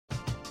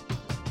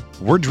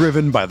We're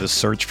driven by the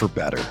search for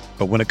better.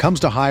 But when it comes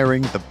to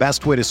hiring, the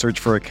best way to search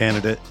for a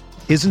candidate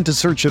isn't to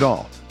search at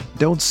all.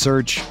 Don't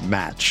search,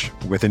 match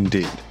with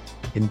Indeed.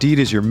 Indeed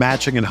is your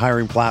matching and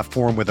hiring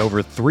platform with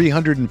over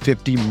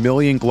 350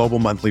 million global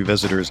monthly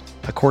visitors,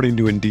 according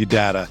to Indeed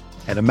data,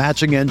 and a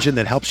matching engine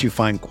that helps you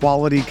find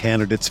quality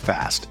candidates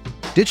fast.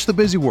 Ditch the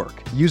busy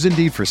work. Use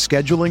Indeed for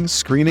scheduling,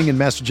 screening, and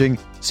messaging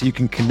so you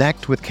can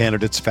connect with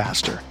candidates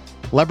faster.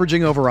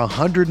 Leveraging over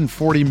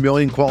 140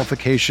 million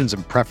qualifications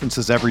and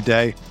preferences every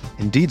day,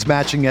 Indeed's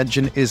matching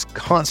engine is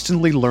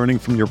constantly learning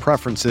from your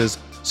preferences,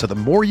 so the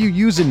more you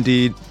use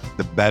Indeed,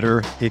 the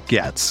better it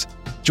gets.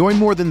 Join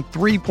more than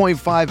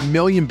 3.5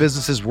 million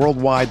businesses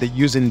worldwide that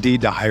use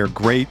Indeed to hire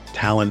great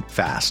talent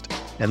fast.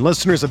 And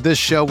listeners of this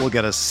show will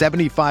get a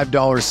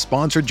 $75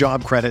 sponsored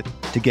job credit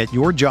to get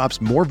your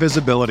jobs more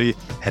visibility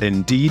at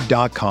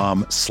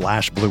Indeed.com/Blue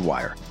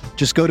Wire.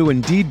 Just go to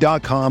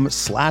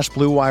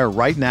Indeed.com/Blue Wire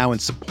right now and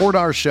support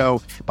our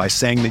show by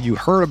saying that you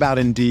heard about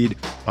Indeed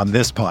on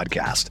this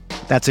podcast.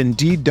 That's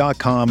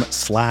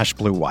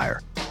Indeed.com/Blue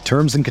Wire.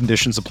 Terms and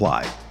conditions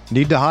apply.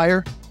 Need to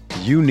hire?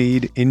 You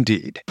need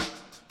Indeed.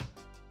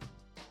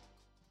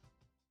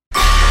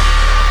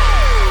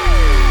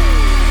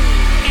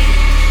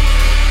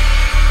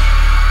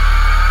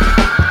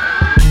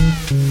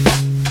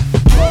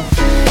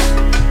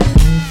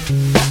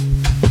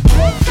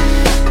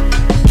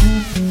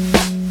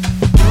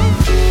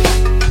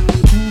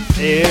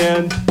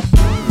 And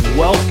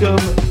welcome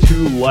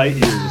to Light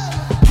Years.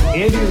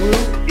 Andy Lou,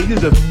 it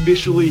is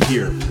officially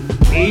here.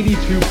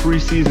 82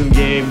 preseason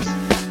games.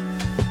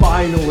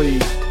 Finally,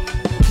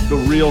 the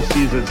real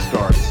season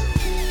starts.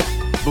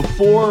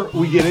 Before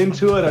we get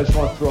into it, I just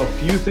want to throw a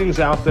few things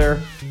out there.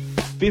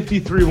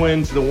 53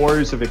 wins. The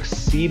Warriors have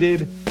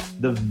exceeded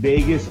the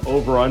Vegas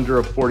over-under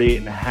of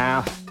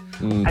 48.5.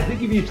 I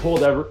think if you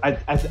told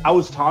I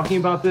was talking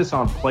about this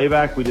on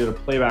Playback. We did a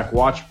Playback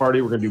watch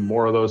party. We're going to do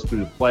more of those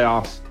through the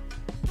playoffs.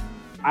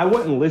 I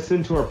went and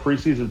listened to our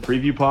preseason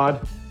preview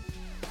pod.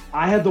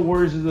 I had the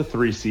Warriors as the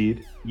 3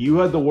 seed. You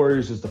had the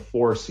Warriors as the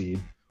 4 seed.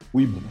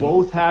 We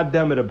both had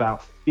them at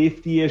about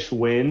 50-ish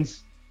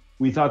wins.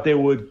 We thought they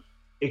would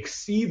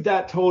exceed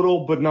that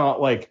total, but not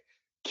like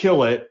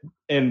kill it.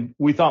 And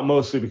we thought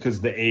mostly because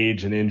of the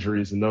age and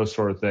injuries and those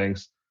sort of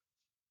things.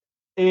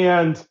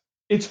 And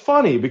it's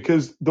funny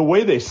because the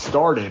way they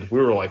started, we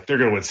were like, they're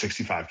going to win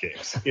 65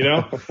 games, you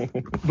know?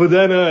 But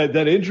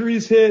then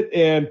injuries hit,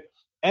 and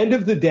end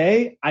of the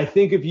day, I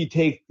think if you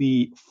take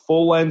the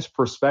full lens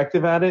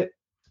perspective at it,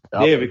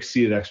 they have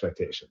exceeded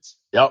expectations.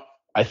 Yep.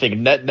 I think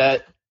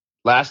net,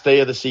 last day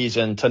of the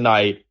season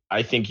tonight,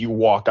 I think you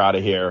walk out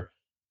of here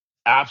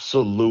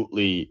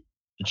absolutely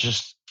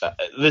just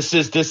this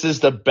is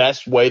the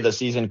best way the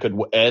season could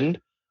end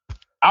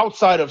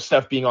outside of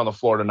Steph being on the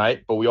floor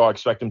tonight, but we all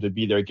expect him to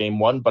be there game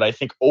 1. But I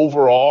think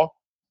overall,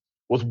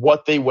 with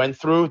what they went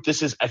through,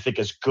 this is, I think,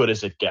 as good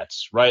as it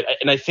gets, right?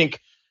 And I think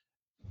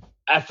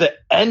at the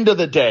end of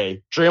the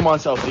day,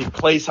 Draymond's healthy,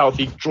 Clay's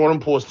healthy, Jordan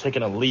Poole is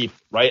taking a leap,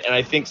 right? And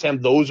I think,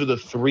 Sam, those are the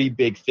 3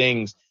 big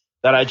things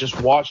that I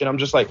just watch, and I'm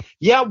just like,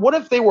 yeah, what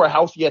if they were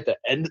healthy at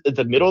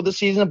the middle of the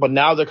season, but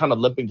now they're kind of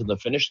limping to the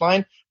finish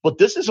line? But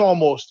this is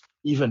almost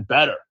even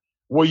better,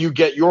 where you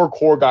get your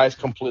core guys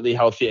completely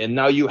healthy, and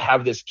now you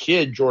have this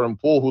kid, Jordan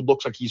Poole, who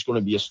looks like he's going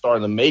to be a star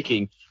in the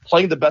making,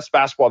 playing the best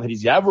basketball that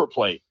he's ever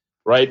played,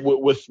 right?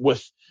 With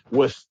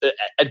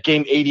at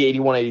game 80,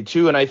 81,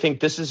 82, and I think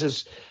this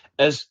is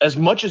as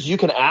much as you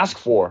can ask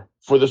for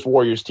this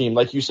Warriors team,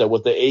 like you said,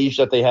 with the age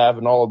that they have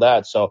and all of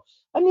that. So,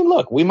 I mean,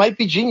 look, we might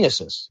be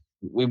geniuses.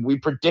 We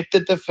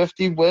predicted the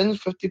 50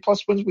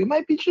 plus wins. We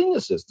might be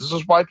geniuses. This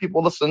is why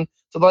people listen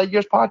to the Light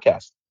Years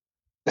podcast.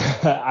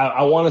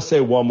 I want to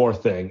say one more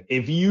thing.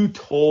 If you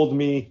told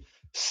me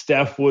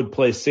Steph would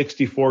play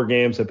 64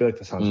 games, I'd be like,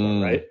 that sounds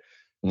right?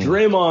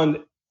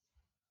 Draymond,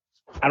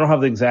 I don't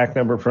have the exact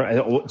number.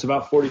 It's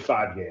about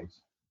 45 games.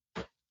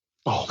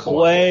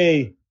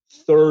 Clay,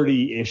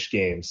 30-ish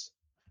games.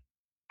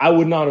 I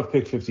would not have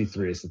picked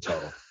 53 as the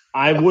total.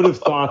 I would have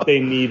thought they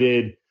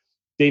needed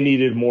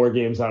more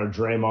games out of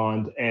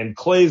Draymond, and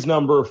Clay's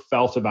number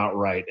felt about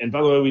right. And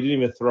by the way, we didn't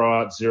even throw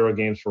out 0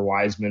 games for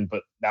Wiseman,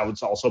 but that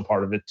was also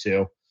part of it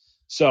too.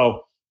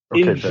 So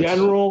in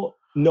general,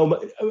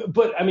 no,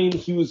 but I mean,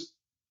 he was,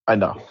 I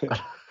know.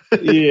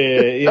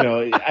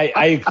 Yeah,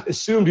 I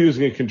assumed he was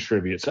going to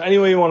contribute. So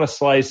anyway, you want to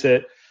slice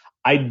it,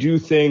 I do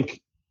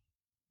think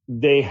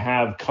they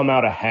have come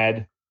out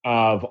ahead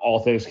of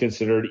all things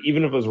considered,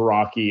 even if it was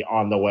rocky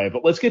on the way.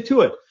 But let's get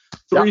to it.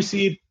 3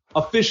 seed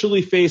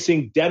officially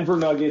facing Denver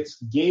Nuggets.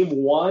 Game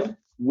 1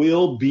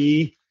 will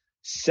be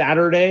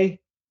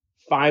Saturday,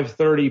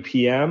 5:30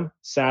 p.m.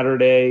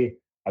 Saturday,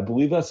 I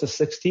believe that's the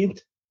 16th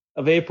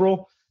of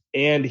April.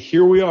 And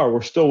here we are.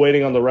 We're still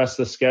waiting on the rest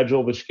of the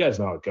schedule, but you guys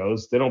know how it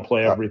goes. They don't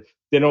play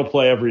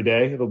every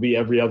day. It'll be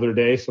every other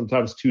day,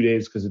 sometimes 2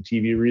 days because of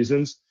TV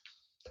reasons.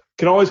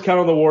 Can always count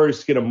on the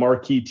Warriors to get a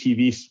marquee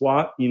TV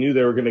slot. You knew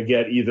they were going to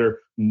get either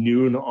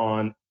noon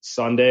on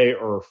Sunday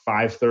or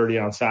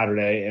 5:30 on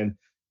Saturday, and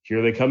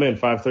here they come in,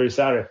 5:30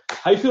 Saturday.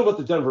 How you feel about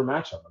the Denver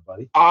matchup, my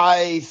buddy?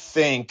 I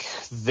think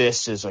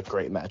this is a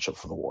great matchup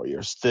for the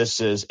Warriors.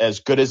 This is as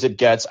good as it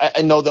gets.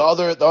 I know the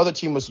other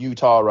team was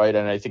Utah, right?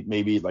 And I think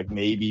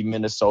maybe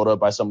Minnesota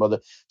by some other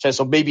chance.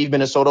 So maybe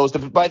Minnesota was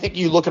but I think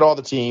you look at all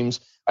the teams.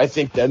 I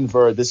think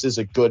Denver, this is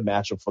a good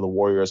matchup for the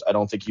Warriors. I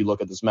don't think you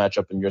look at this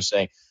matchup and you're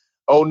saying,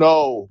 oh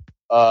no,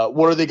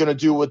 what are they going to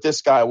do with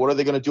this guy? What are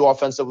they going to do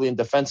offensively and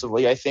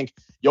defensively? I think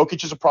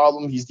Jokic is a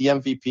problem. He's the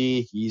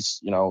MVP.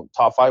 He's,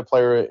 top 5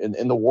 player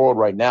in the world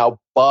right now.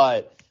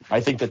 But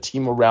I think the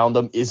team around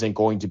him isn't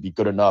going to be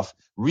good enough,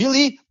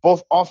 really,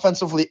 both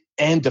offensively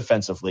and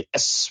defensively,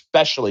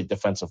 especially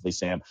defensively,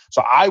 Sam.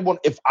 So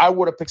if I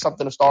were to pick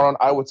something to start on,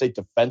 I would say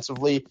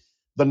defensively,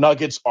 the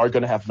Nuggets are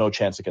going to have no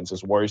chance against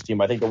this Warriors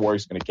team. I think the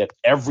Warriors are going to get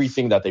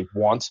everything that they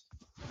want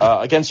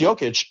against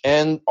Jokic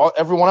and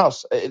everyone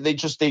else. They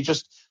just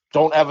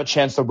don't have a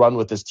chance to run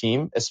with this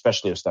team,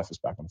 especially if Steph is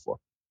back on the floor.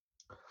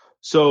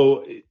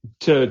 So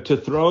to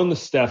throw in the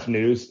Steph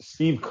news,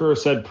 Steve Kerr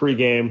said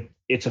pregame,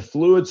 it's a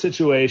fluid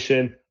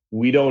situation.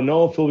 We don't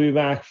know if he'll be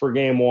back for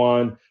game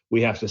 1.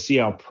 We have to see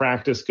how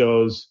practice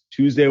goes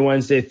Tuesday,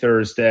 Wednesday,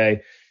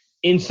 Thursday.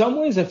 In some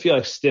ways, I feel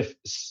like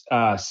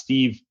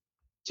Steve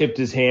tipped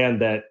his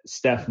hand that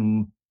Steph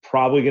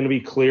probably going to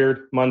be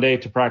cleared Monday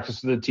to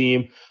practice with the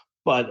team.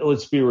 But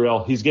let's be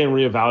real. He's getting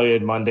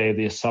reevaluated Monday.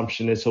 The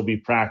assumption is he'll be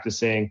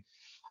practicing.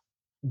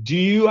 Do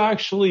you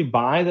actually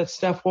buy that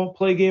Steph won't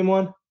play game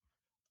 1?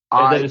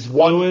 And that it's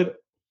fluid?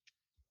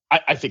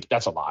 I think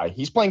that's a lie.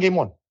 He's playing game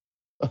 1.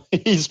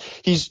 He's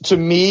to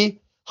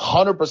me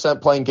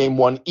 100% playing game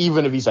 1,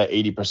 even if he's at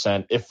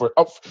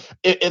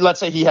 80%. Let's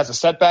say he has a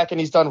setback and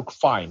he's done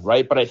fine,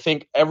 right? But I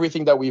think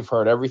everything that we've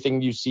heard,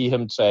 everything you see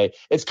him say,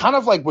 it's kind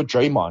of like with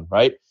Draymond,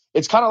 right?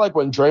 It's kind of like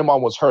when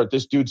Draymond was hurt.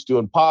 This dude's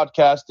doing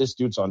podcasts. This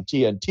dude's on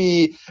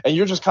TNT. And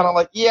you're just kind of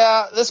like,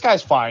 yeah, this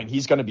guy's fine.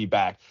 He's going to be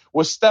back.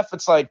 With Steph,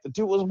 it's like the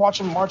dude was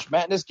watching March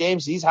Madness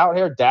games. He's out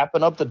here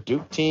dapping up the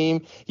Duke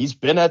team. He's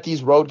been at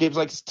these road games.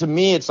 Like, to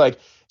me, it's like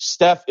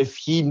Steph, if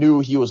he knew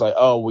he was like,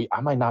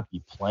 I might not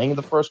be playing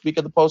the first week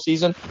of the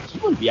postseason, he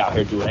wouldn't be out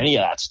here doing any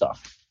of that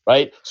stuff,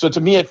 right? So to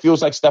me, it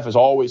feels like Steph has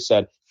always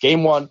said,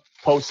 game 1,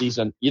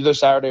 postseason, either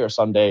Saturday or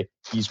Sunday,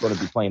 he's going to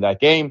be playing that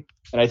game.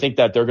 And I think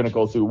that they're going to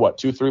go through,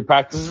 2-3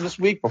 practices this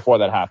week before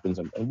that happens.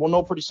 And we'll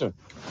know pretty soon.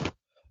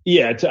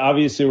 Yeah,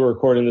 obviously we're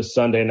recording this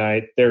Sunday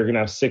night. They're going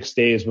to have 6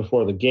 days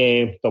before the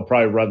game. They'll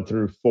probably run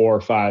through 4 or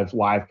 5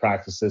 live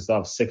practices. They'll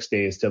have 6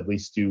 days to at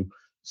least do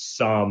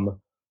some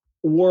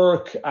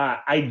work.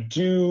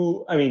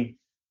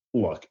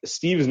 Look,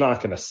 Steve is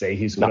not going to say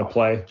he's going to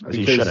play.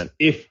 He shouldn't.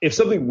 If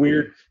something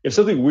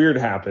weird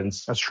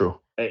happens, that's true.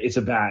 It's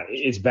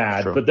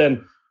bad. True. But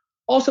then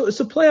also it's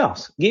the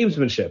playoffs,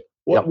 gamesmanship.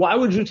 Yep. Why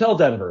would you tell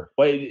Denver?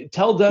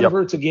 Tell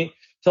Denver it's a game.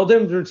 Tell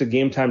Denver it's a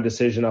game time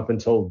decision up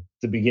until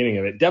the beginning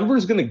of it.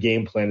 Denver's going to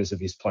game plan as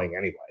if he's playing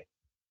anyway.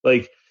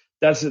 Like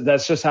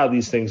that's just how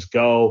these things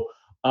go.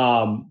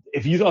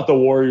 If you thought the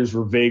Warriors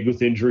were vague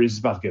with injuries, it's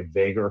about to get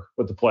vaguer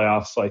with the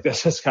playoffs. Like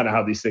that's just kind of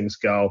how these things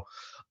go.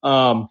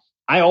 I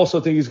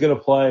also think he's going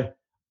to play.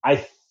 I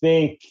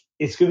think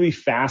it's going to be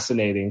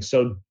fascinating.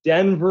 So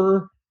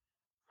Denver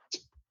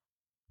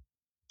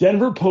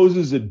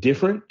poses a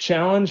different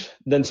challenge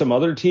than some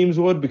other teams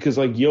would because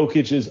like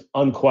Jokic is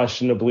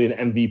unquestionably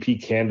an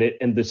MVP candidate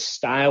and the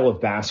style of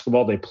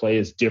basketball they play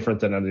is different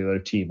than any other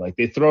team. Like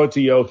they throw it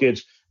to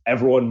Jokic,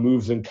 everyone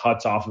moves and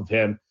cuts off of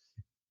him.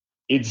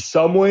 In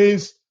some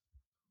ways,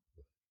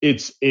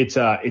 it's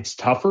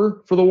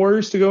tougher for the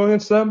Warriors to go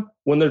against them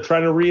when they're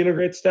trying to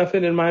reintegrate Steph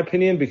in my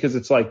opinion, because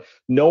it's like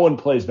no one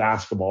plays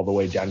basketball the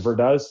way Denver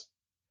does.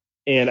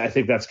 And I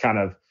think that's kind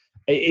of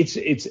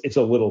it's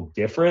a little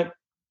different.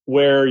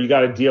 Where you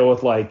got to deal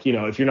with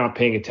if you're not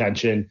paying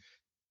attention,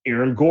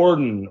 Aaron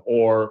Gordon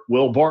or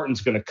Will Barton's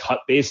going to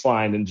cut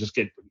baseline and just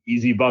get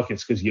easy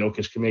buckets because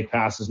Jokic can make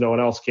passes no one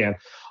else can.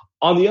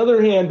 On the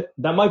other hand,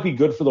 that might be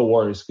good for the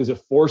Warriors because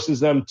it forces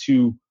them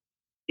to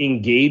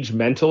engage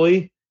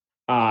mentally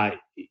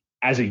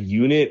as a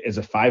unit, as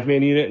a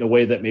 5-man unit in a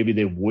way that maybe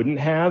they wouldn't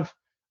have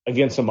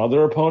against some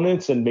other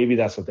opponents, and maybe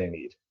that's what they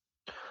need.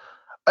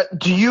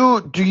 Do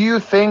you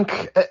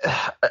think?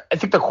 I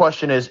think the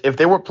question is, if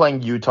they were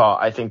playing Utah,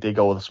 I think they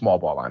go with a small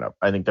ball lineup.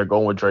 I think they're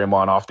going with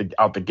Draymond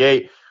out the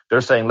gate.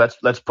 They're saying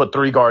let's put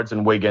 3 guards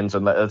in Wiggins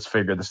and let's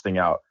figure this thing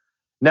out.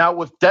 Now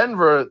with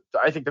Denver,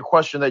 I think the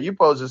question that you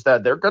pose is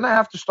that they're going to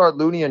have to start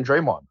Looney and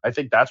Draymond. I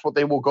think that's what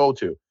they will go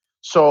to.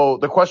 So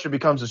the question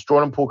becomes: is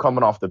Jordan Poole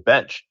coming off the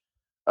bench?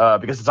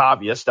 Because it's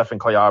obvious Steph and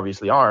Clay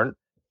obviously aren't.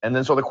 And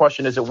then so the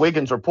question is it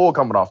Wiggins or Poole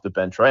coming off the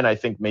bench, right? And I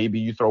think maybe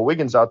you throw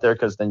Wiggins out there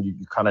because then you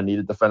kind of need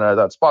a defender at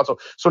that spot.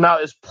 So now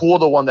is Poole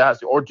the one that has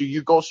to, or do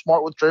you go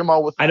smart with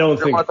Draymond with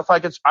Draymond at the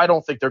fight? I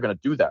don't think they're going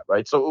to do that,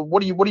 right? So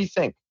what do you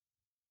think?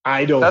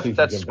 I don't think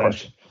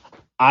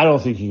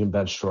you can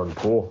bench Jordan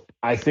Poole.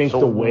 I think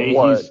the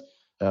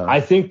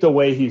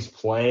way he's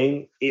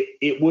playing,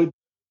 it would.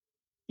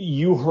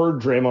 You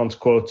heard Draymond's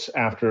quotes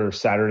after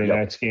Saturday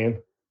night's game.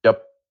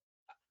 Yep.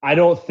 I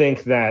don't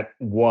think that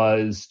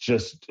was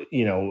just,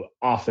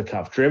 off the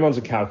cuff. Draymond's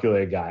a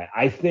calculated guy.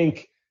 I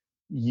think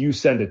you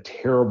send a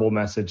terrible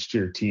message to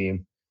your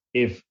team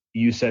if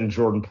you send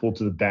Jordan Poole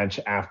to the bench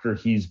after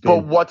he's been.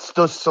 But what's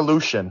the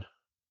solution?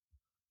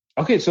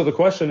 Okay, so the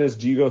question is,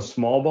 do you go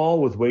small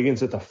ball with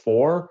Wiggins at the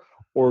 4,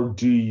 or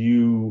do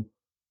you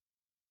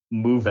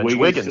move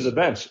Wiggins to the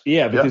bench?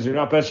 Yeah, because you're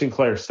not benching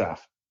Clay or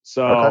Steph.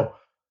 So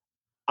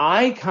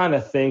I kind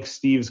of think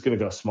Steve's going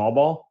to go small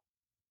ball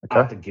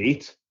out the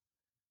gate.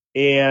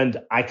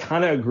 And I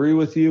kind of agree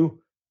with you.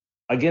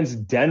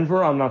 Against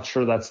Denver, I'm not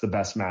sure that's the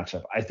best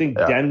matchup. I think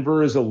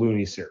Denver is a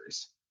Looney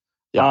series.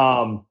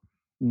 Yeah.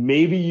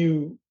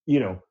 Maybe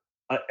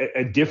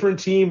a different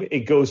team,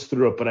 it goes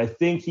through it, but I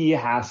think he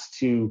has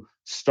to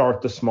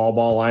start the small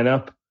ball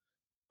lineup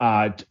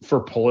for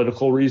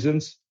political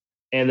reasons.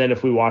 And then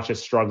if we watch it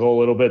struggle a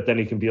little bit, then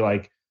he can be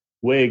like,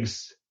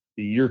 Wiggs,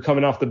 you're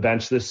coming off the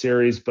bench this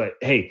series, but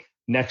hey,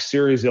 next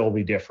series it'll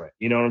be different.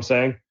 You know what I'm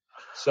saying?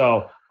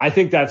 So I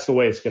think that's the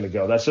way it's going to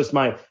go. That's just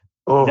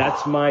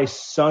that's my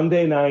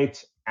Sunday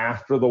night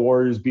after the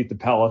Warriors beat the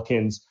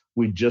Pelicans.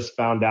 We just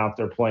found out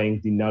they're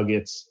playing the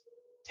Nuggets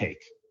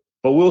take.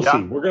 But we'll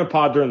see. We're going to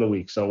pod during the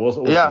week, so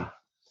we'll see. Yeah,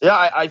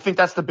 I think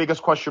that's the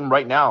biggest question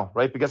right now,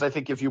 right? Because I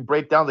think if you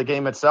break down the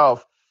game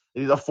itself,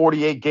 the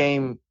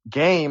 48-game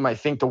game, I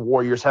think the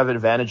Warriors have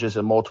advantages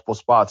in multiple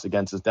spots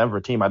against this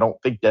Denver team. I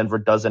don't think Denver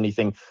does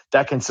anything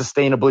that can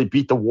sustainably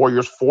beat the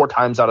Warriors 4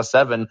 times out of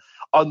 7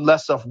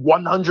 unless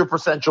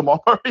 100%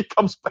 Jamal Murray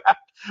comes back,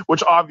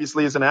 which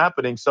obviously isn't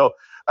happening. So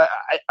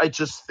I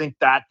just think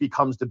that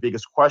becomes the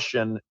biggest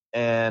question.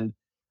 And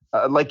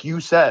like you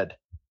said,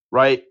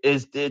 right,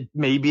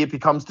 maybe it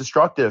becomes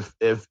destructive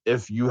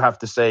if you have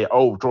to say,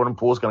 oh, Jordan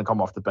Poole is going to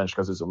come off the bench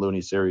because it's a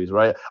Looney series,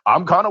 right?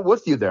 I'm kind of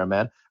with you there,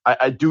 man.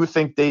 I do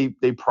think they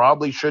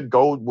probably should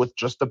go with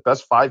just the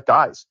best 5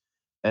 guys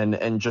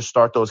and just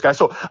start those guys.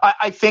 So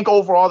I think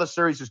overall the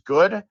series is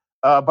good,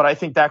 but I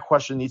think that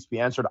question needs to be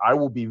answered. I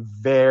will be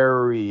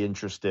very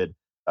interested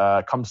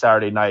come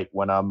Saturday night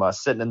when I'm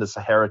sitting in the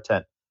Sahara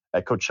tent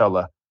at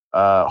Coachella,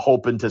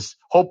 hoping to see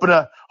what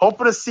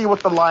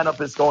the lineup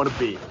is going to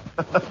be.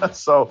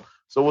 So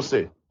we'll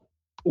see.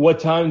 What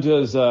time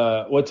does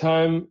the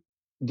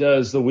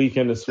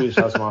weekend of Swedish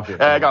House Mafia?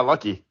 I got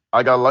lucky.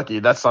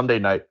 That's Sunday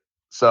night.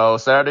 So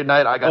Saturday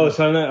night, I got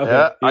Sunday. Okay.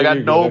 Yeah, I got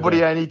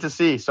nobody I need to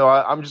see. So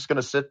I'm just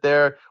gonna sit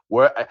there.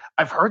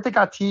 I've heard they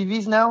got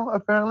TVs now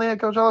apparently at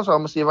Coachella. So I'm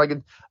gonna see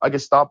if I can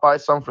stop by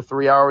some for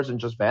 3 hours and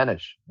just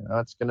vanish.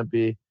 It's gonna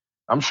be.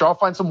 I'm sure I'll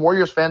find some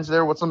Warriors fans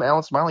there with some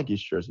Allen Smiling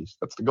Geese jerseys.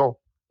 That's the goal.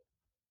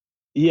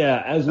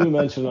 Yeah, as we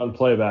mentioned on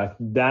playback,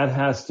 that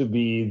has to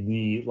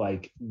be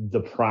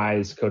the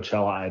prize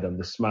Coachella item,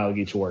 the Smiling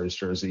Geese Warriors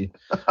jersey.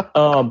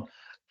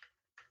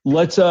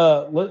 Let's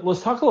talk a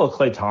little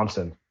Klay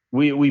Thompson.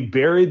 We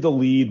buried the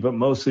lead, but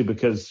mostly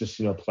because just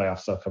playoff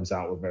stuff comes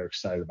out. We're very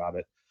excited about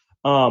it.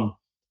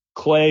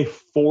 Klay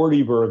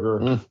 40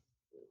 burger,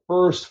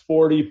 first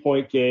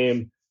 40-point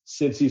game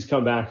since he's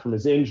come back from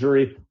his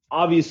injury.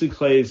 Obviously,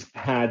 Klay's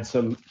had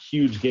some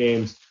huge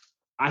games.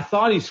 I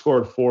thought he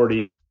scored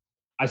 40.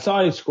 I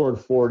saw he scored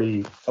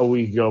 40 a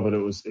week ago, but it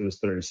was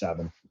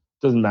 37.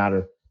 Doesn't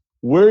matter.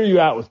 Where are you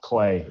at with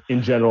Klay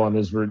in general on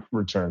his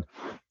return?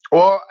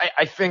 Well,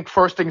 I think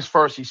first things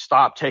first, he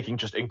stopped taking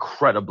just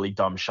incredibly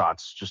dumb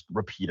shots just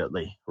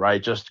repeatedly,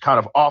 right? Just kind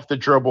of off the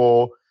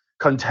dribble,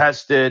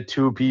 contested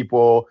 2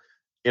 people,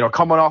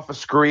 coming off a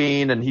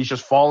screen, and he's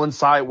just falling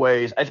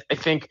sideways. I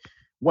think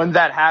when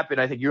that happened,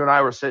 I think you and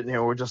I were sitting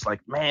here, we're just like,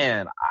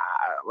 man,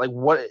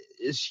 what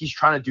is he's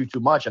trying to do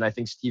too much? And I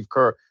think Steve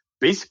Kerr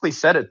basically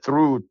said it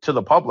through to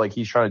the public.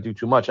 He's trying to do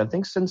too much. I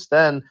think since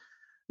then,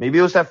 maybe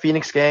it was that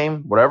Phoenix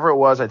game, whatever it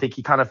was, I think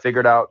he kind of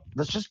figured out,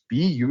 let's just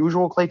be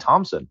usual Klay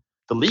Thompson.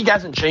 The league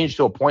hasn't changed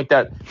to a point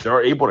that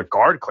they're able to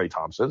guard Klay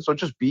Thompson. So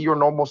just be your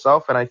normal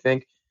self. And I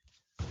think,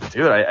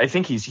 I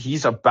think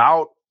he's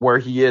about where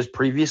he is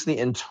previously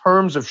in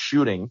terms of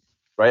shooting,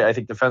 right? I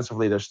think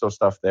defensively there's still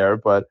stuff there,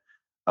 but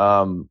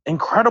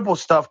incredible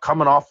stuff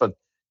coming off of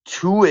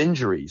 2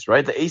 injuries,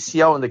 right? The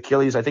ACL and the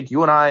Achilles. I think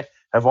you and I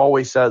have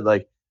always said,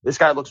 this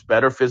guy looks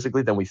better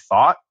physically than we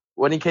thought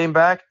when he came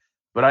back.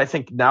 But I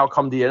think now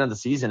come the end of the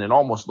season, it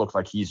almost looks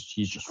like he's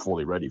just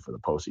fully ready for the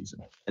postseason.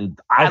 And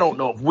I don't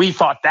know if we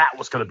thought that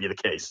was going to be the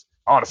case,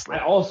 honestly.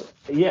 I also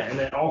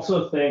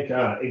think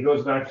it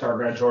goes back to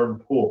our guy Jordan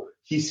Poole.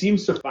 He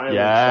seems to finally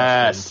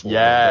yes.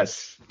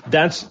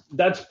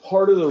 That's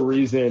part of the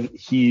reason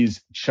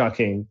he's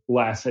chucking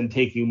less and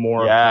taking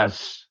more of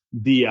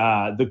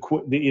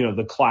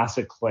the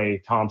classic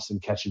Klay Thompson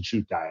catch and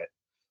shoot diet,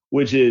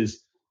 which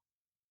is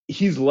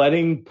he's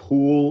letting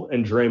Poole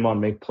and Draymond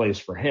make plays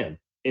for him,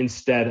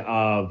 instead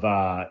of,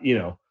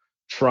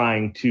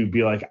 trying to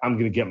be like, I'm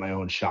going to get my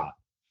own shot.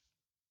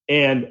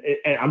 And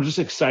I'm just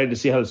excited to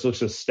see how this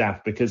looks with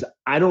Steph, because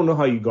I don't know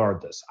how you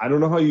guard this. I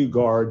don't know how you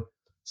guard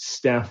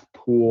Steph,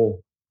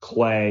 Poole,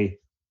 Klay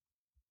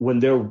when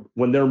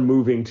they're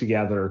moving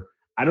together.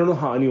 I don't know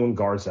how anyone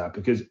guards that,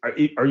 because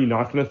are you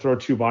not going to throw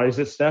 2 bodies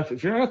at Steph?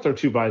 If you're not going to throw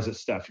 2 bodies at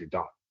Steph, you're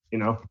done,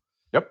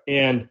 Yep.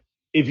 And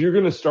if you're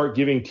going to start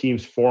giving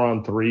teams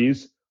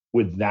 4-on-3s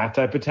with that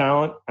type of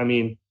talent, I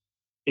mean,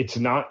 It's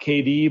not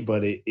KD,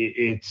 but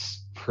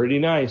it's pretty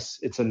nice.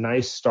 It's a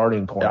nice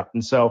starting point. Yeah.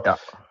 And so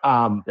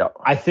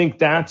I think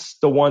that's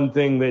the one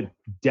thing that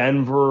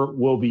Denver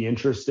will be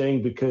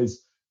interesting,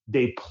 because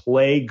they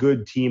play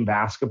good team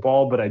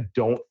basketball, but I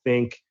don't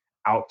think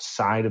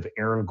outside of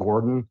Aaron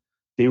Gordon,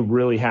 they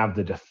really have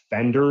the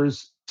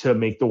defenders to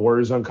make the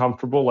Warriors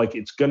uncomfortable. Like,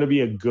 it's going to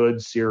be a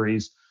good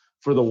series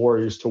for the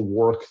Warriors to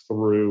work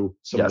through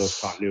some of those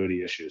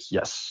continuity issues.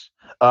 Yes.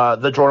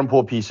 The Jordan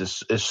Poole piece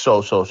is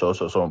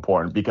so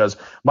important, because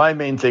my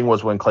main thing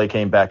was when Klay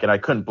came back, and I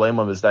couldn't blame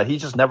him, is that he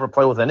just never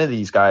played with any of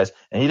these guys,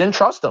 and he didn't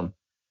trust them.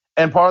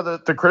 And part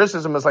of the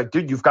criticism is like,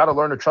 dude, you've got to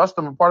learn to trust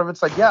them. And part of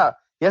it's like, yeah,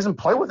 he hasn't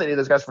played with any of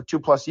those guys for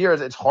 2+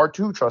 years. It's hard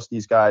to trust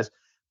these guys.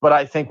 But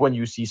I think when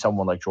you see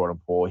someone like Jordan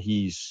Poole,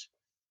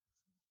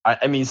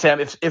 I mean, Sam,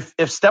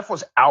 if Steph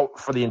was out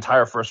for the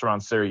entire first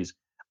round series,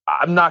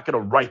 I'm not going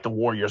to write the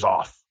Warriors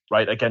off,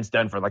 right, against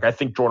Denver. Like, I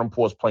think Jordan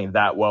Poole is playing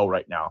that well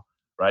right now,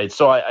 right?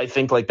 So I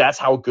think, like, that's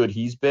how good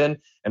he's been.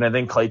 And I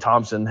think Klay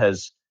Thompson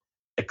has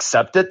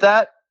accepted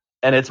that,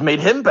 and it's made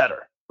him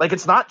better. Like,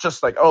 it's not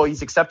just like, oh,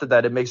 he's accepted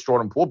that, it makes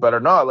Jordan Poole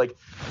better. No, like,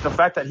 the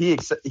fact that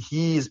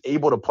he's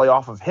able to play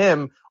off of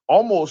him,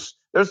 almost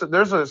there's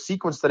a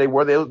sequence today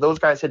where those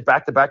guys hit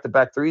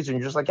back-to-back threes, and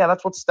you're just like, yeah,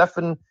 that's what Steph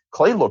and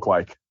Klay look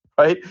like,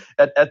 right,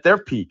 at their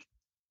peak.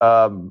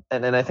 And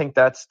I think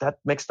that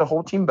makes the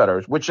whole team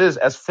better, which is,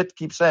 as Fit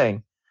keeps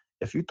saying,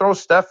 if you throw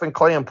Steph and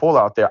Klay and Poole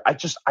out there, I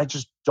just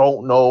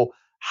don't know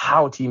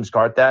how teams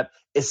guard that,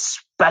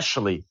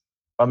 especially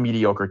a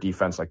mediocre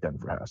defense like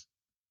Denver has.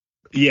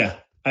 Yeah,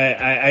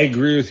 I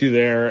agree with you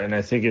there, and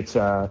I think it's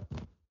a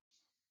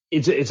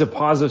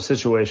positive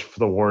situation for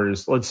the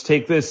Warriors. Let's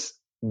take this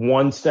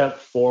one step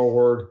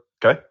forward.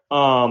 Okay.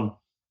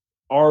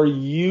 Are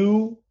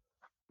you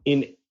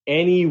in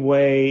any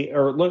way,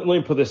 or let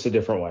me put this a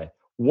different way,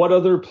 what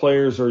other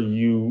players are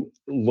you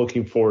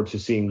looking forward to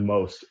seeing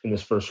most in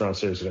this first round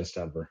series against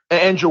Denver?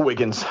 Andrew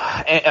Wiggins.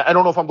 I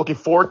don't know if I'm looking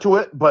forward to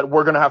it, but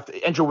we're going to have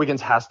to. Andrew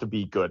Wiggins has to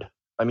be good.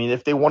 I mean,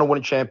 if they want to win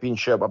a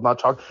championship, I'm not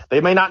talking.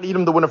 They may not need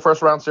him to win a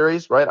first round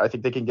series, right? I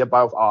think they can get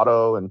by with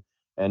Otto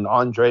and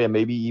Andre and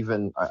maybe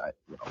even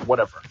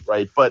whatever,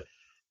 right? But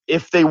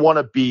if they want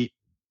to beat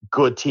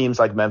good teams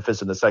like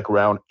Memphis in the second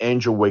round,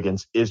 Andrew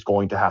Wiggins is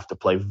going to have to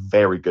play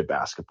very good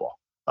basketball.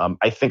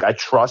 I think I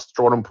trust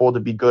Jordan Poole to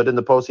be good in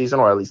the postseason,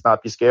 or at least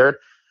not be scared.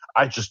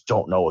 I just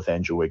don't know with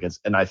Andrew Wiggins,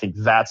 and I think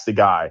that's the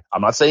guy.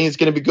 I'm not saying he's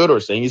going to be good or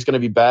saying he's going to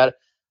be bad.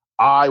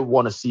 I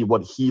want to see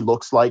what he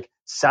looks like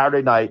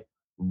Saturday night,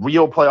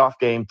 real playoff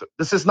game.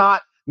 This is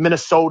not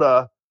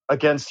Minnesota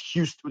against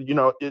Houston,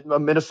 a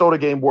Minnesota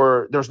game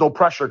where there's no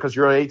pressure because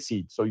you're an 8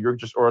 seed, so you're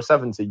just, or a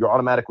 7 seed, you're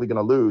automatically going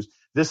to lose.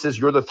 This is,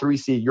 you're the 3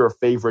 seed, you're a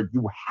favorite,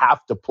 you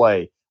have to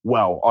play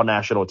well on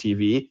national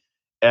TV.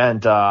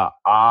 And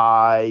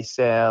I,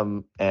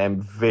 Sam,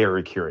 am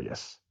very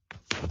curious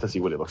to see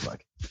what it looks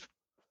like.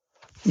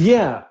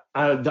 Yeah.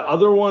 The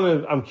other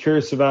one I'm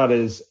curious about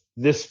is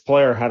this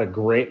player had a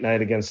great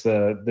night against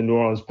the New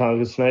Orleans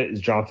Pelicans tonight, is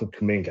Jonathan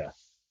Kuminga.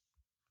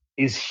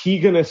 Is he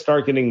going to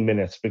start getting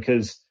minutes?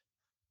 Because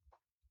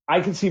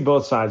I can see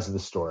both sides of the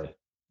story.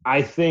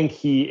 I think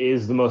he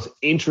is the most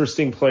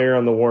interesting player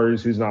on the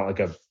Warriors who's not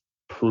like a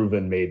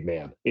proven made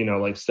man.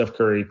 Like Steph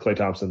Curry, Klay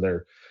Thompson,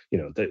 they're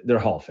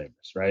Hall of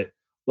Famers, right?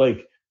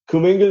 Like,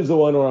 Kuminga is the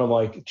one where I'm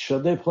like,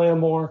 should they play him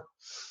more?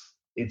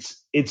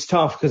 It's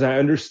tough because I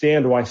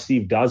understand why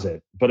Steve does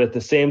it. But at the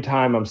same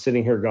time, I'm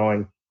sitting here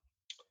going,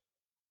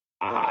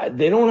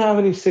 they don't have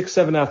any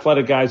 6'7"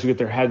 athletic guys who get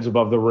their heads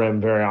above the rim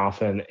very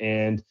often.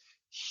 And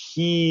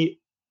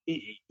he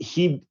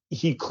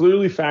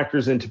clearly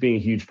factors into being a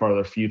huge part of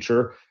their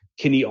future.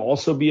 Can he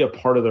also be a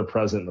part of their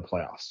present in the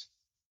playoffs?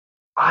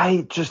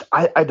 I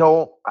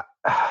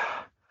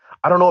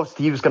don't know if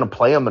Steve's going to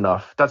play him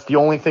enough. That's the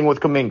only thing with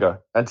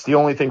Kuminga. That's the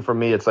only thing for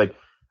me. It's like,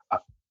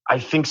 I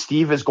think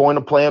Steve is going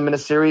to play him in a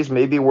series,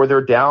 maybe where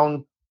they're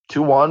down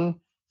 2-1,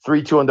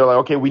 3-2, and they're like,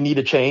 okay, we need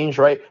a change,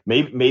 right?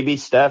 Maybe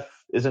Steph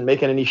isn't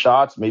making any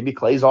shots. Maybe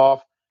Klay's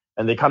off,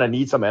 and they kind of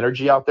need some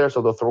energy out there,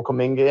 so they'll throw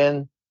Kuminga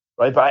in,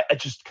 right? But I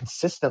just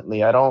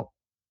consistently, I don't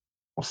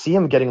see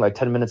him getting like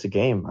 10 minutes a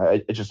game.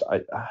 I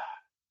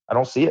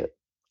don't see it.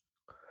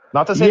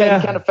 Not to say that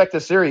he can't affect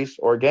a series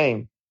or a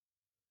game.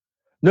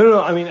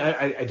 No. I mean,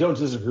 I don't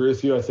disagree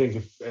with you. I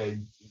think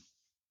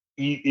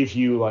if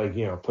you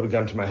put a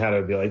gun to my head,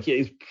 I'd be like, yeah,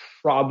 he's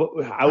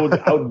probably. I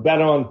would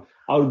bet on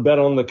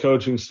the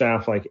coaching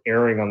staff like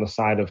erring on the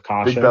side of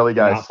caution. Big belly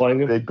guys. Not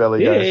playing him. Big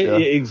belly guys. Yeah,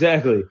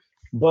 exactly.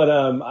 But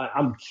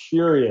I'm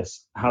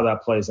curious how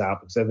that plays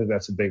out, because I think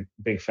that's a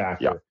big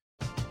factor.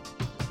 Yeah.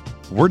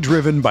 We're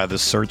driven by the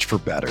search for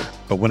better,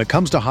 but when it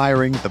comes to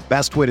hiring, the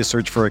best way to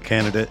search for a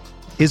candidate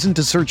isn't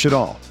to search at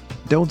all.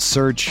 Don't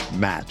search,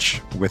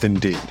 match with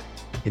Indeed.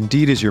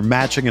 Indeed is your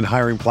matching and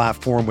hiring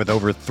platform with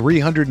over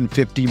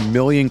 350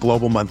 million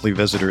global monthly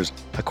visitors,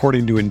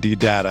 according to Indeed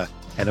data,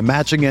 and a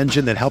matching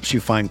engine that helps you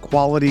find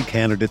quality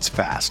candidates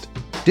fast.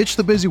 Ditch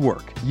the busy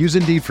work. Use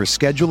Indeed for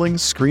scheduling,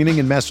 screening,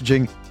 and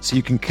messaging so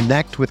you can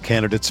connect with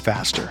candidates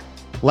faster.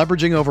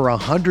 Leveraging over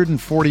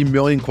 140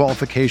 million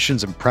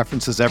qualifications and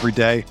preferences every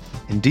day,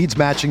 Indeed's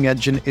matching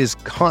engine is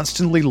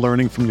constantly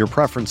learning from your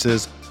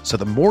preferences, so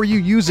the more you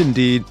use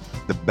Indeed,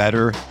 the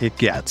better it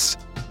gets.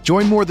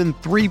 Join more than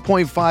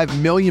 3.5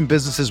 million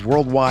businesses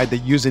worldwide that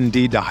use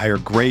Indeed to hire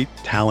great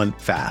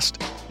talent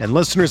fast. And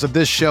listeners of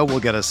this show will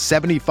get a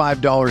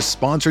 $75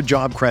 sponsored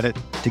job credit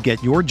to get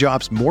your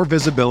jobs more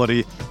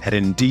visibility at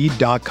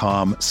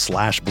Indeed.com/Blue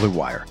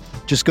Wire.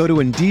 Just go to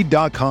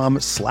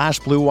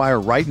Indeed.com/Blue Wire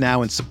right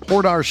now and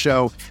support our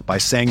show by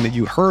saying that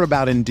you heard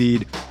about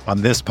Indeed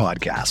on this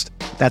podcast.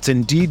 That's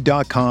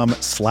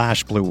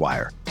Indeed.com/Blue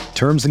Wire.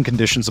 Terms and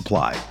conditions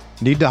apply.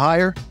 Need to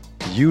hire?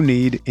 You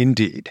need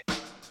Indeed.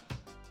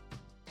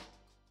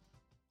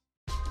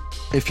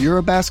 If you're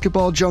a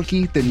basketball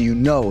junkie, then you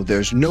know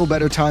there's no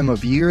better time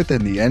of year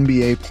than the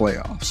NBA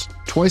playoffs.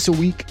 Twice a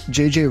week,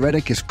 JJ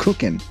Redick is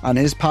cooking on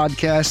his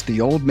podcast, The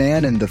Old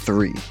Man and the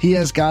Three. He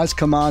has guys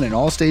come on in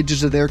all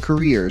stages of their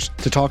careers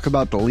to talk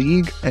about the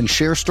league and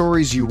share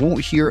stories you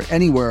won't hear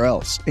anywhere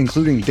else,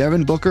 including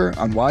Devin Booker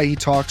on why he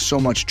talks so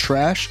much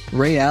trash,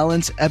 Ray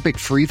Allen's epic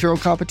free throw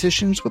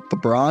competitions with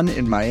LeBron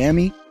in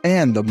Miami,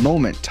 and the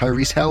moment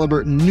Tyrese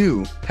Halliburton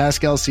knew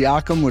Pascal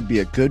Siakam would be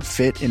a good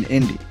fit in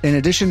Indy. In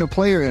addition to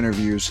player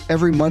interviews,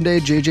 every Monday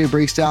JJ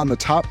breaks down the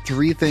top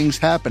 3 things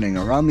happening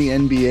around the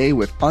NBA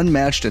with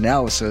unmatched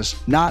analysis,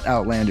 not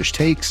outlandish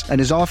takes, and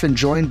is often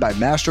joined by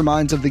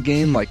masterminds of the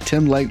game like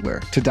Tim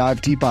Legler to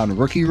dive deep on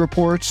rookie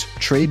reports,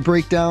 trade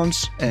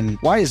breakdowns, and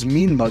why is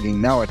mean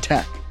mugging now a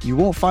tech? You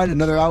won't find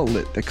another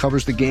outlet that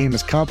covers the game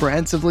as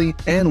comprehensively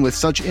and with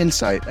such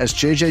insight as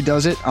JJ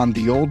does it on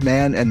The Old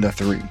Man and the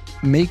Three.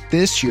 Make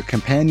this your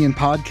companion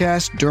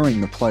podcast during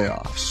the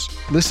playoffs.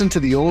 Listen to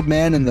The Old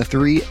Man and the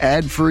Three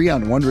ad-free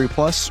on Wondery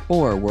Plus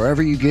or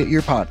wherever you get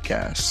your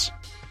podcasts.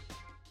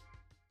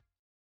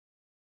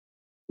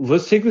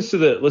 Let's take this to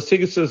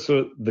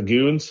the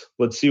goons.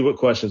 Let's see what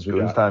questions we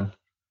got. Time.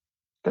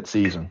 Good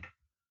season.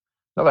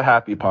 Another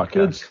happy podcast.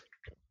 Good.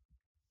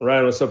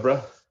 Ryan, what's up,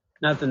 bro?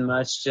 Nothing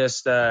much.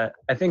 Just I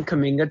think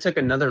Kuminga took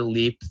another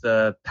leap.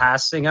 The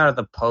passing out of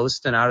the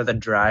post and out of the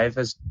drive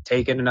has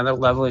taken another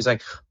level. He's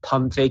like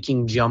pump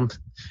faking jump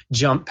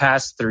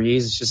past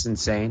threes. It's just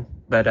insane.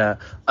 But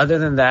other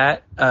than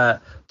that,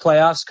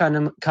 playoffs kind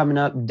of coming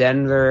up.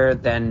 Denver,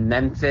 then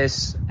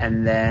Memphis,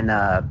 and then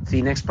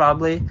Phoenix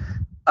probably.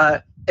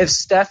 If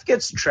Steph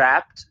gets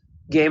trapped,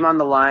 game on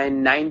the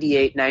line,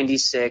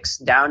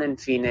 98-96, down in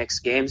Phoenix,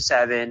 game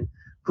 7.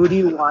 Who do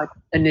you want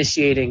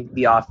initiating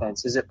the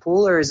offense? Is it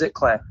Poole or is it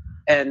Clay?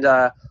 And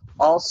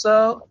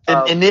also...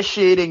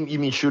 initiating, you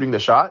mean shooting the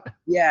shot?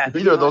 Yeah.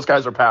 Either of those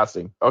guys are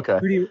passing. Okay.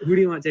 Who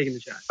do you want taking the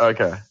shot?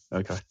 Okay.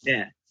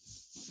 Yeah.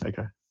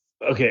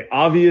 Okay,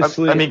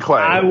 obviously... I mean Clay.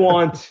 I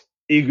want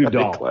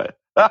Iguodala.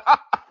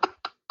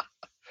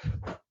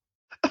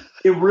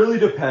 It really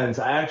depends.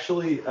 I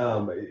actually...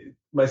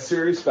 my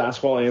serious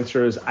basketball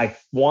answer is I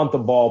want the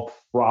ball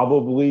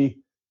probably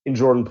in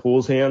Jordan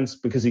Poole's hands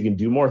because he can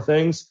do more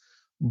things.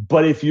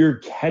 But if you're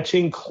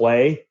catching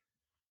Clay,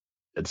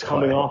 it's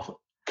coming off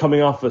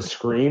a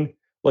screen,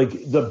 like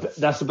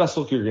that's the best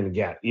look you're going to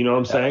get. You know what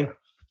I'm saying?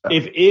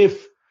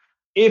 If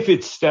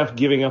it's Steph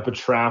giving up a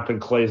trap and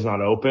Clay's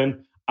not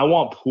open, I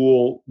want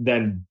Poole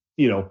then,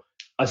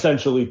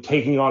 essentially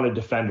taking on a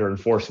defender and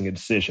forcing a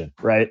decision,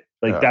 right?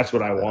 That's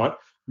what I want.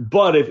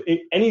 But if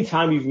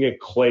anytime you can get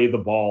Clay the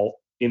ball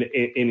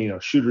in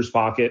shooter's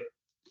pocket,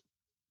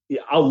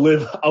 yeah, I'll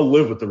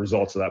live with the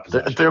results of that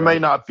possession. There may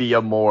not be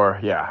a more,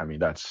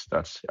 that's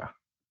yeah.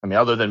 I mean,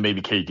 other than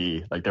maybe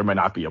KD, there may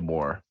not be a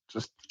more.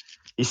 Just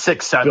he's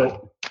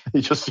 6'7". He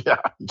just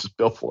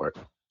built for it.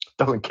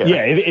 Doesn't care.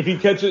 Yeah, if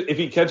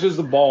he catches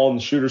the ball in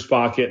the shooter's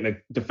pocket and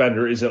the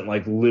defender isn't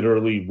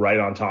literally right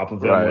on top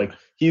of him,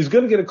 he's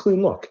gonna get a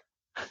clean look.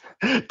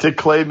 Did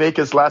Clay make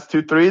his last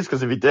 2 threes?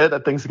 Because if he did,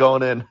 that thing's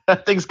going in.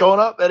 That thing's going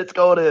up and it's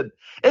going in.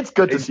 It's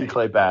good to see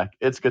Clay back.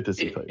 Yeah.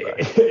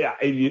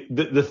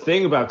 The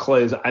thing about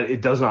Clay is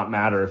it does not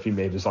matter if he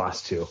made his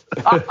last 2.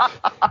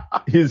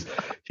 he's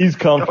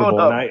comfortable.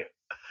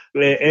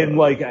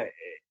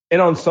 And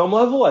on some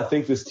level, I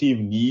think this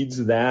team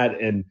needs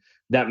that and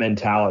that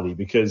mentality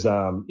because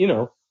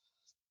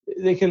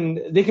they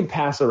can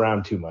pass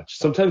around too much.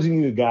 Sometimes you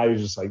need a guy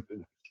who's just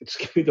just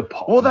give me the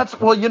ball.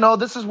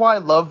 This is why I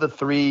love the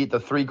three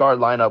guard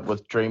lineup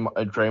with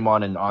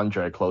Draymond and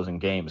Andre closing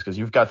games, because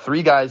you've got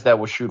 3 guys that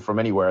will shoot from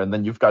anywhere, and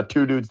then you've got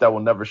 2 dudes that will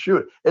never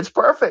shoot. It's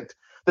perfect.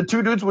 The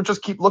 2 dudes will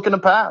just keep looking to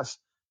pass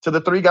to the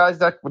 3 guys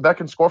that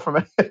can score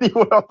from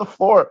anywhere on the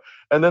floor,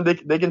 and then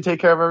they can take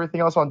care of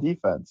everything else on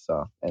defense.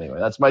 So anyway,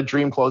 that's my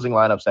dream closing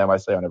lineup, Sam. I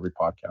say on every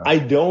podcast. I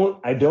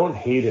don't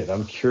hate it.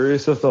 I'm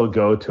curious if they'll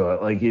go to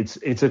it.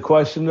 It's a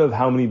question of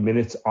how many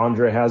minutes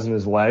Andre has in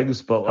his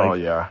legs, but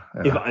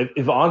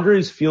if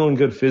Andre's feeling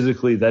good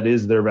physically, that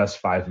is their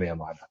best 5-man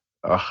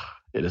lineup.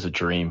 It is a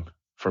dream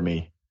for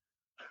me.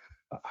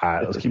 All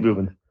right, let's keep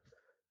moving.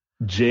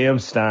 J.M.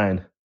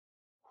 Stein.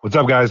 What's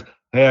up, guys?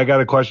 Hey, I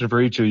got a question for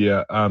each of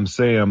you.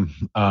 Sam,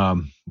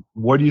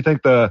 what do you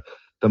think the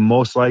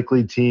most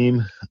likely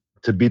team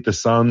to beat the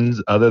Suns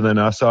other than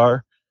us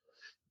are?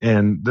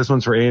 and this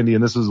one's for Andy,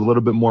 and this is a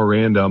little bit more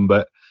random,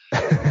 but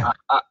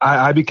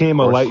I became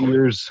a Light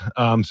Years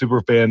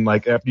super fan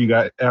like after you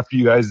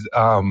guys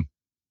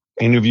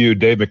interviewed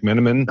Dave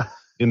McMenamin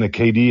in the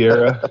KD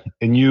era,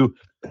 and you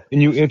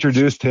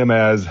introduced him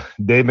as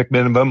Dave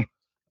McMenamin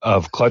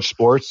of Clutch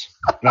Sports,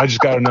 and I just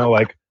got to know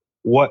like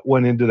what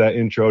went into that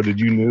intro. Did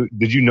you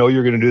know you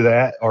were going to do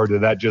that, or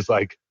did that just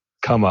like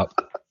come up?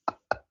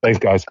 Thanks,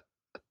 guys.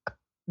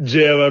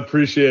 Jam, I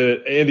appreciate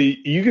it. Andy,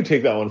 you can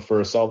take that one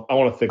first. I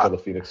want to think of the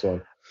Phoenix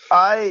one.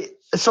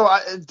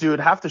 Dude,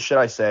 half the shit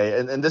I say,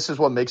 and this is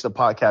what makes the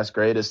podcast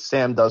great, is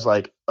Sam does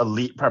like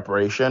elite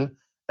preparation.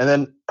 And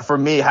then for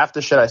me, half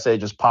the shit I say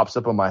just pops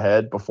up in my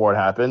head before it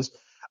happens.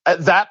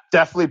 That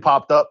definitely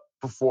popped up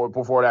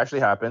before it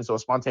actually happened. So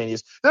it's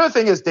spontaneous. The other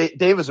thing is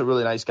Dave is a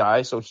really nice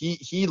guy. So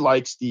he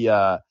likes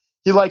the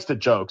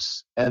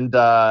jokes, and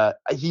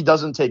he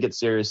doesn't take it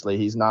seriously.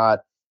 He's not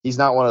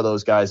one of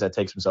those guys that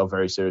takes himself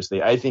very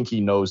seriously. I think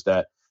he knows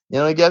that,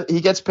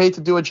 he gets paid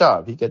to do a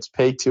job. He gets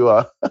paid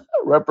to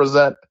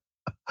represent.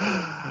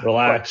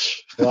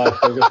 Relax.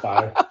 Don't get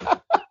fired.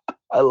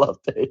 I love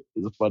Dave.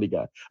 He's a funny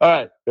guy. All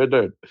right, good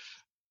dude.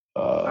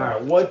 All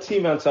right, what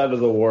team outside of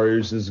the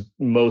Warriors is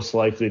most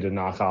likely to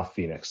knock off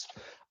Phoenix?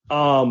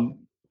 I'm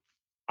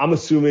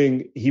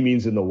assuming he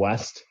means in the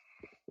West.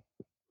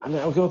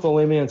 I'll go with a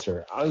lame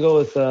answer. I'm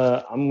going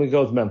to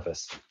go with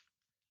Memphis.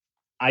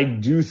 I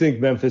do think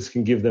Memphis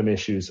can give them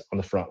issues on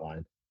the front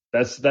line.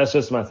 That's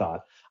just my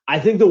thought. I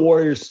think the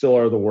Warriors still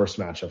are the worst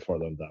matchup for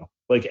them, though.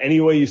 Like, any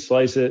way you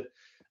slice it,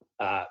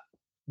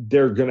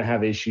 they're going to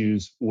have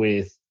issues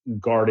with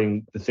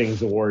guarding the things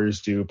the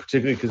Warriors do,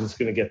 particularly because it's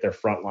going to get their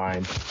front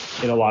line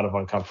in a lot of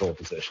uncomfortable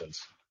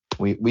positions.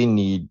 We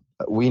need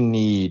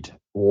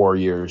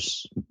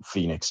Warriors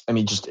Phoenix. I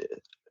mean,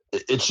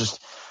 it's just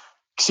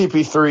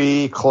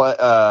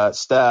CP3,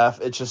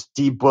 Steph. It's just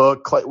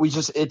D-Book.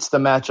 It's the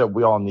matchup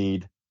we all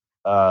need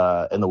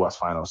in the West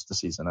Finals this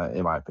season,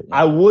 in my opinion.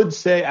 I would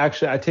say,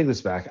 actually, I take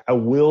this back. I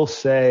will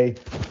say,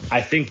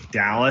 I think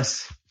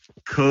Dallas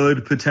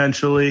could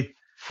potentially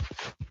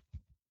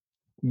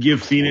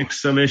give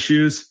Phoenix some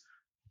issues,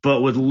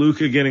 but with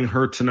Luka getting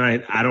hurt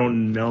tonight, I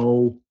don't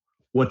know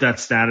what that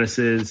status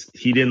is.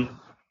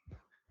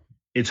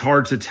 It's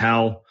hard to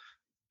tell.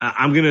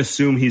 I'm going to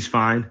assume he's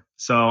fine,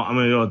 so I'm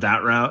going to go with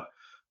that route.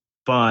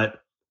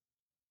 But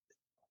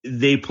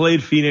they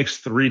played Phoenix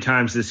 3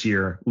 times this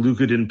year.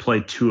 Luka didn't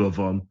play 2 of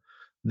them.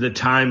 The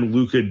time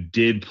Luka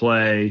did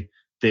play,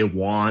 they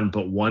won,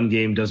 but one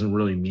game doesn't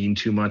really mean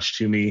too much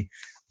to me.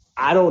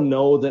 I don't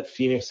know that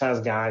Phoenix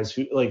has guys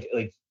who like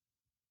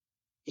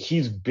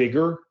he's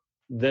bigger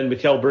than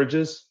Mikal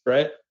Bridges,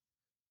 right?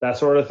 That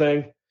sort of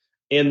thing.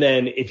 And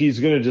then if he's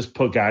going to just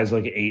put guys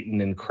like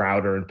Ayton and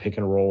Crowder and pick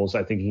and rolls,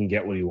 I think he can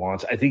get what he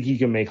wants. I think he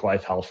can make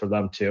life hell for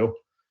them too.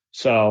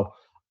 So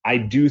I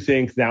do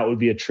think that would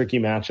be a tricky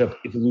matchup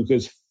if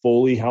Luka's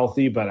fully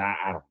healthy, but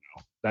I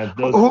don't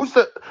know.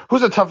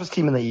 Who's the toughest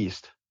team in the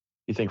East,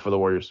 you think, for the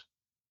Warriors?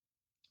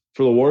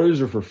 For the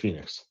Warriors or for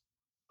Phoenix?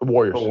 The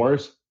Warriors. For the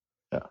Warriors?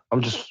 Yeah.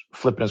 I'm just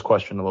flipping his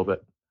question a little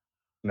bit.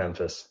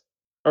 Memphis.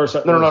 Or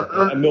sorry,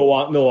 no.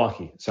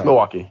 Milwaukee. Sorry.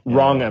 Milwaukee.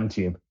 Wrong M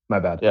team. My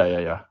bad.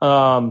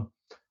 Yeah.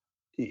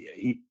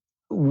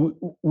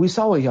 We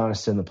saw what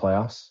Giannis did in the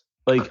playoffs.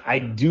 Like, I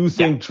do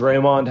think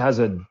Draymond has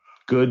a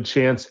good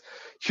chance.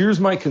 Here's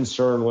my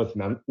concern with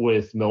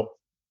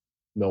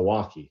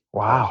Milwaukee.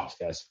 Wow. These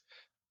guys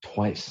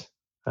twice.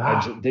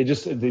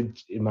 They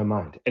in my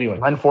mind. Anyway.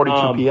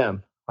 9:42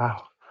 p.m.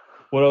 Wow.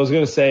 What I was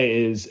going to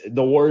say is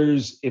the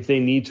Warriors, if they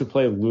need to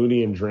play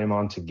Looney and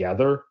Draymond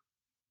together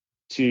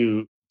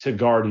to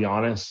guard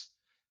Giannis,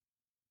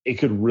 it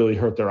could really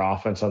hurt their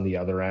offense on the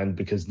other end,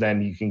 because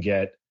then you can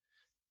get,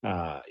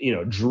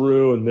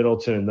 Drew and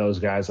Middleton and those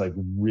guys like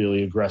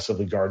really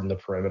aggressively guarding the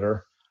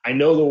perimeter. I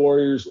know the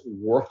Warriors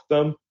worked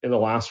them in the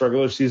last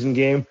regular season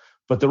game,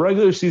 but the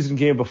regular season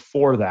game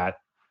before that,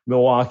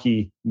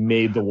 Milwaukee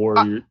made the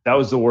Warriors. That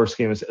was the worst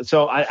game.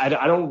 So I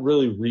don't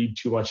really read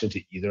too much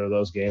into either of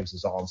those games,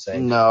 is all I'm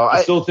saying. No,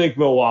 I still think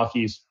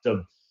Milwaukee's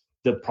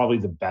probably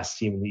the best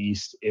team in the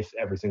East if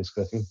everything's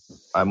clicking.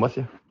 I'm with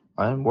you.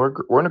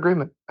 We're in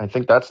agreement. I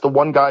think that's the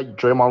one guy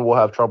Draymond will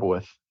have trouble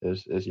with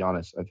is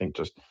Giannis. I think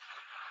just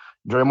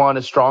Draymond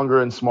is stronger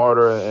and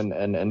smarter,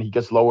 and he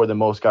gets lower than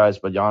most guys,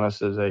 but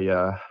Giannis is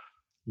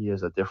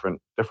a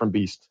different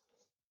beast.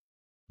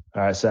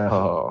 All right, Seth.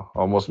 Oh,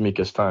 almost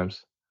Mika's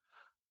times.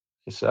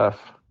 Hey, Seth.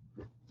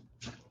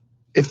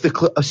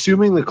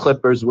 Assuming the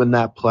Clippers win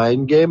that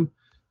playing game,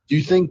 do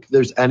you think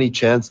there's any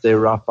chance they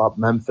rough up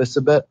Memphis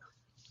a bit?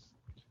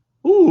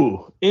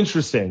 Ooh,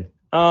 interesting.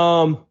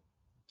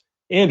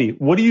 Andy,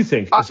 what do you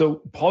think? So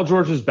Paul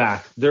George is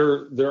back.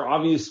 They're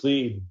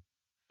obviously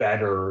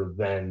better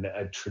than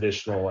a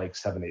traditional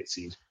 7-8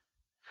 seed.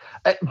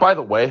 By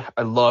the way,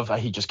 I love how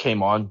he just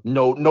came on.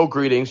 No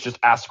greetings, just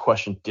asked a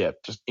question,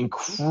 dip. Just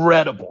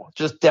incredible.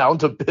 Just down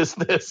to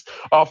business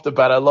off the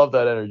bat. I love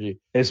that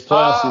energy. It's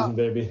playoff season,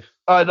 baby.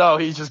 I know.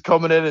 He's just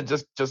coming in and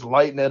just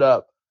lighting it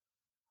up.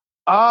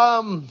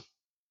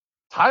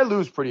 Ty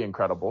Lue's pretty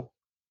incredible.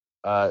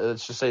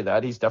 Let's just say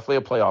that he's definitely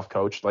a playoff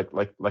coach, like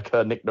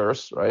Nick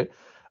Nurse, right?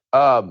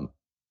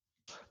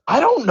 I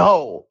don't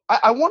know.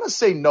 I want to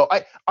say no.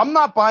 I'm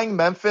not buying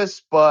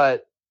Memphis,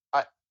 but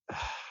I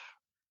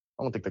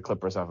don't think the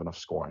Clippers have enough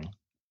scoring.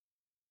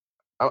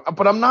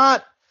 But I'm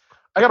not.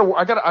 I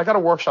gotta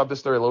workshop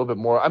this theory a little bit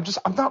more. I'm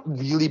not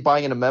really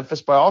buying into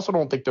Memphis, but I also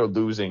don't think they're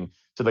losing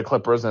to the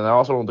Clippers, and I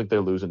also don't think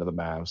they're losing to the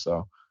Mavs.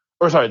 So,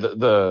 or sorry,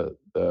 the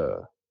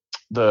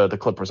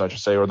Clippers, I should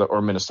say,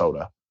 or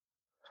Minnesota.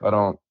 I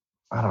don't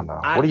know.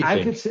 What do you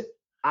think?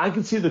 I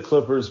could see the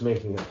Clippers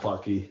making it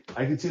plucky.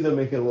 I could see them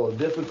making it a little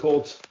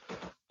difficult.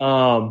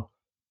 Kawhi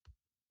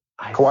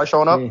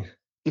showing up?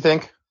 You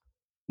think?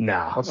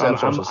 No.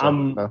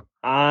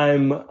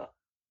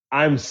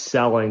 I'm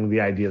selling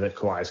the idea that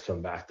Kawhi's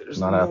coming back. There's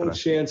no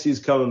chance he's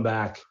coming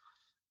back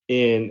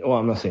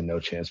I'm not saying no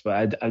chance,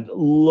 but a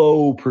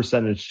low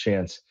percentage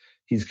chance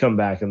he's come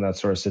back in that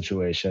sort of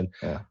situation.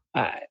 Yeah.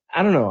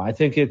 I don't know. I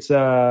think it's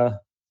I'll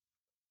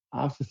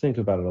have to think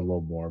about it a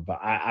little more, but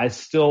I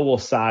still will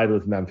side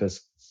with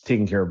Memphis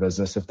taking care of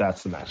business if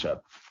that's the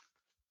matchup.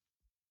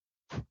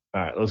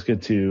 All right, let's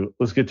get to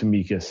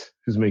Mikas,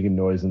 who's making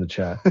noise in the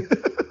chat.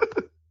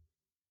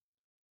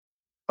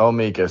 Oh,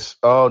 Mikas.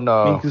 Oh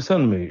no. Mikas,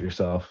 unmute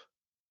yourself.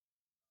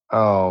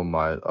 Oh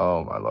my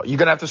Lord. You're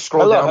gonna have to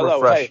scroll down,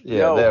 refresh. Hey,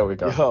 yeah, there we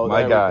go.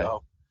 My guy.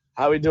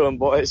 How we doing,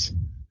 boys?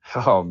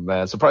 Oh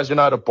man, surprised you're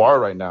not at a bar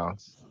right now.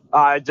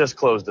 I just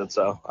closed it,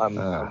 so I'm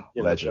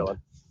chilling.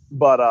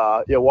 But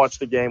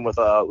watched the game with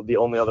the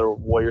only other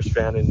Warriors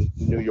fan in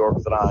New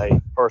York that I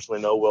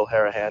personally know, Will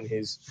Harahan.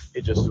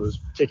 He just was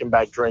kicking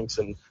back drinks,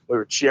 and we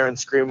were cheering,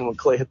 screaming when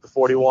Clay hit the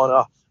 41.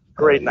 Oh,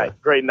 great night.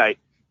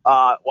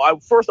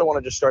 First I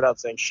want to just start out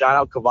saying shout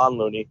out Kevon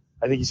Looney.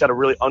 I think he's had a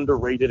really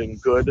underrated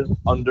and good,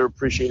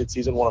 underappreciated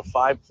season. One of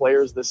 5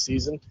 players this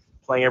season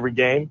playing every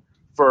game.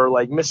 For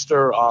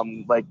Mr.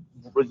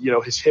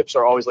 His hips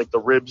are always like the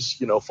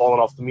ribs, falling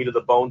off the meat of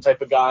the bone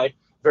type of guy.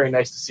 Very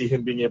nice to see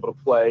him being able to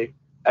play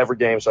every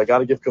game. So I got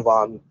to give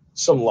Kevon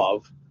some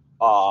love.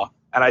 And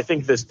I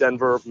think this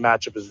Denver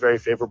matchup is very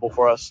favorable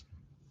for us.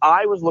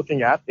 I was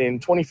looking at, in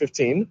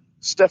 2015,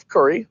 Steph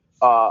Curry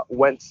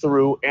went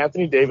through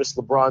Anthony Davis,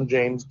 LeBron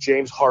James,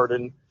 James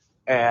Harden,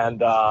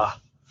 and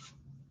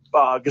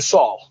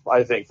Gasol,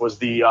 I think, was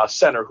the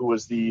center who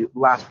was the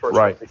last person,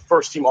 right. The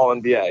first team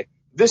All-NBA.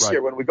 This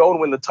year, when we go and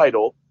win the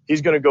title,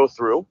 he's going to go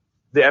through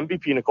the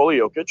MVP, Nikola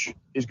Jokic.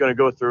 He's going to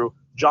go through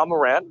John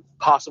Morant,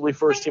 possibly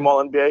first team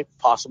All-NBA,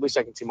 possibly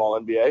second team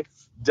All-NBA,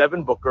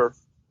 Devin Booker,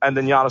 and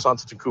then Giannis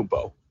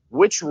Antetokounmpo.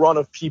 Which run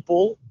of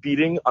people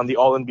beating on the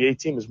All-NBA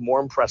team is more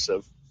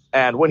impressive?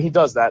 And when he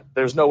does that,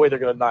 there's no way they're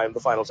going to deny him the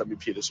Finals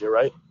MVP this year,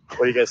 right?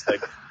 What do you guys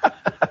think?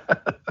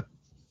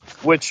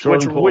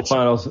 Jordan Poole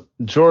Finals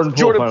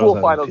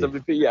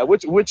MVP. Yeah.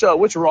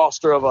 Which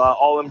roster of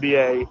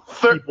All-NBA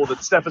people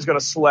that Steph is going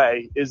to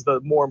slay is the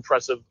more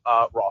impressive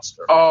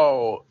roster?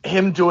 Oh,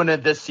 him doing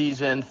it this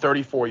season,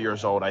 34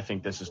 years old. I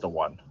think this is the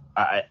one.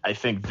 I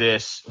think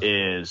this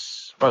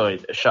is. By the way,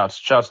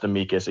 shouts to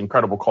Mikas.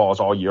 Incredible calls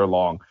all year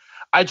long.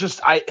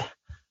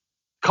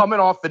 Coming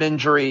off an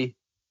injury,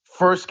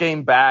 first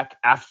game back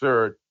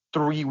after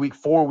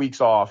 4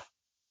 weeks off.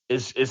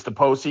 Is the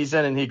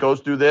postseason, and he goes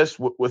through this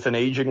with an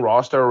aging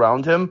roster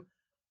around him.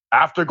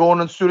 After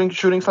going and shooting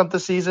something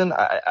this season,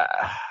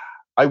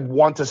 I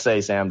want to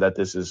say, Sam, that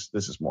this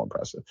is more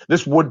impressive.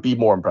 This would be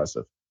more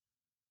impressive.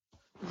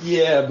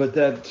 Yeah, but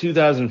that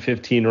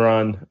 2015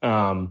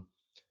 run,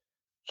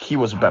 he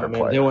was a better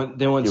player.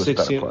 They went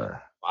 16.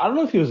 I don't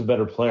know if he was a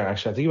better player.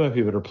 Actually, I think he might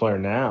be a better player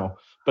now.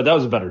 But that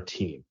was a better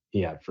team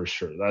he had for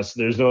sure.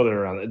 There's no other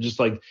around it. Just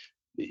like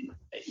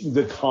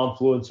the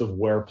confluence of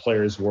where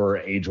players were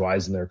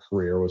age-wise in their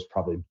career was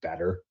probably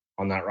better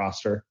on that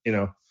roster.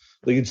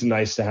 It's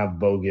nice to have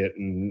Bogut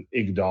and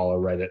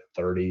Iguodala right at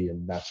 30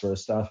 and that sort of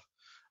stuff.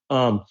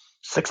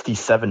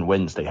 67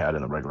 wins they had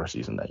in the regular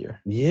season that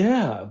year.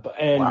 Yeah,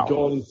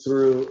 going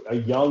through a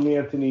young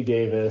Anthony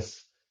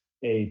Davis,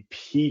 a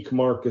peak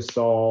Marc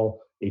Gasol,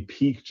 a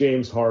peak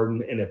James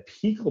Harden, and a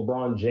peak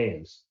LeBron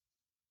James.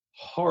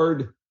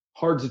 Hard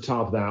to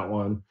top that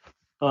one.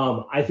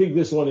 I think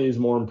this one is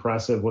more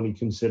impressive when you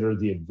consider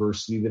the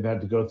adversity they've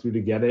had to go through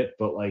to get it.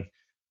 But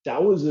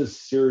that was a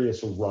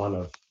serious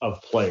run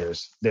of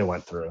players they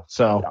went through.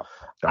 So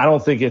I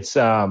don't think it's.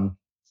 I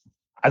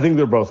think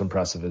they're both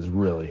impressive. Is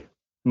really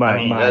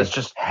my that's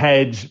just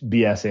hedge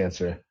BS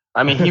answer.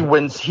 I mean, he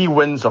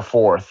wins a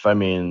fourth. I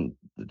mean,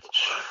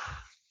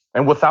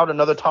 and without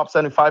another top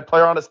 75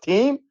 player on his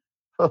team.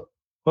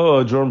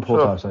 Jordan Poole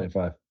top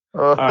 75.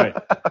 All right.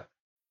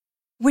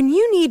 When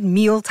you need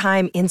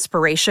mealtime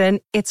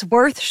inspiration, it's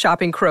worth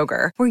shopping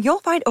Kroger, where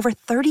you'll find over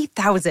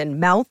 30,000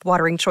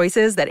 mouth-watering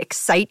choices that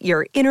excite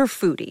your inner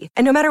foodie.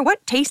 And no matter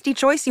what tasty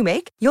choice you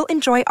make, you'll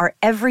enjoy our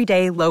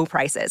everyday low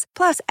prices,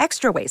 plus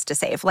extra ways to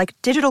save, like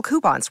digital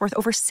coupons worth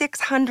over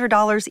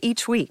 $600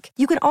 each week.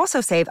 You can also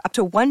save up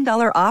to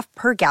 $1 off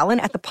per gallon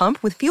at the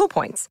pump with fuel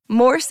points.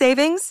 More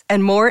savings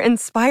and more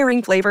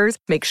inspiring flavors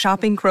make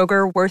shopping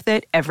Kroger worth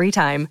it every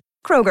time.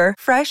 Kroger,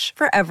 fresh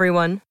for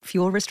everyone.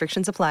 Fuel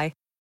restrictions apply.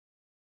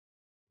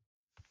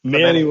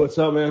 Manny, what's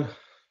up, man?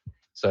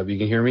 What's up? You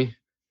can hear me?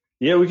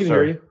 Yeah, we can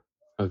hear you.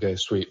 Okay,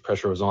 sweet.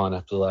 Pressure was on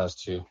after the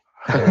last two.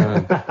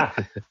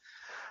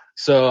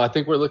 So I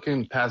think we're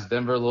looking past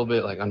Denver a little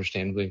bit, like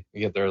understandably. We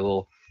get their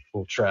little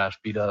trash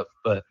beat up,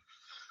 but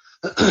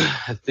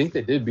I think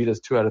they did beat us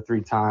 2 out of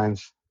 3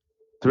 times.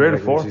 3 out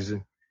of 4?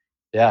 Season.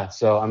 Yeah,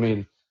 so I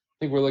mean, I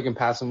think we're looking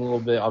past them a little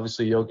bit.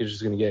 Obviously, Jokic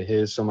is going to get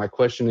his. So my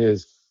question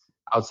is,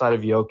 outside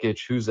of Jokic,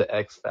 who's the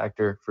X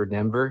factor for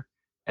Denver?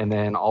 And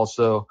then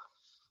also,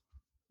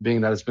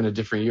 being that it's been a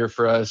different year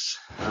for us,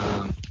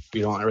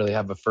 we don't really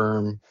have a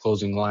firm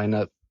closing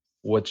lineup.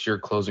 What's your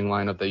closing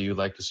lineup that you'd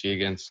like to see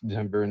against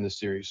Denver in this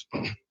series?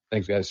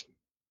 Thanks, guys.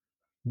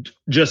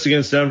 Just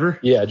against Denver?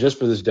 Yeah, just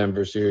for this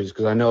Denver series,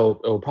 because I know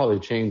it will probably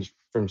change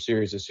from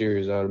series to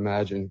series, I would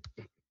imagine.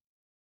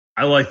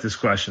 I like this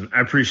question.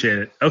 I appreciate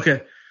it.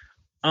 Okay.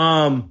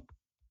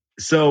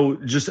 So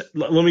just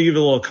let me give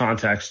you a little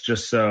context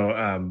just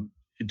so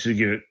to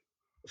give it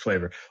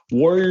flavor.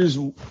 Warriors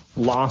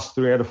lost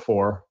 3 out of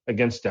 4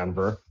 against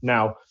Denver.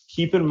 Now,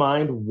 keep in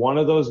mind, one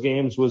of those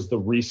games was the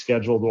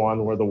rescheduled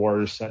one where the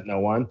Warriors sent no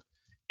one,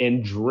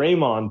 and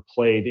Draymond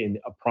played in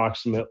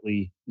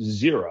approximately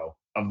 0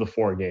 of the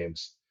 4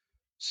 games.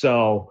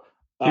 So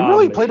he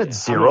really played at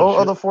 0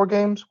 of the 4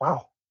 games?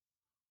 Wow.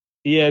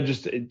 Yeah,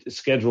 just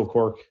schedule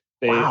quirk.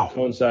 They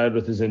coincided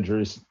with his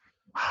injuries.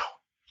 Wow.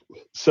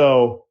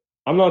 So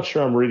I'm not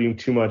sure I'm reading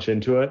too much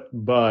into it,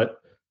 but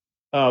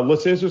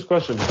let's answer this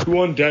question. Who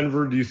on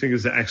Denver do you think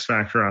is the X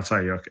factor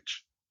outside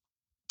Jokic?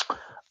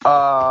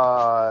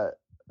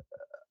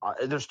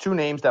 There's 2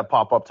 names that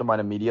pop up to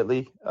mind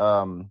immediately.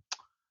 Aaron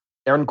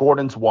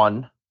Gordon's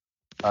one.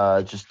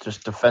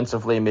 Just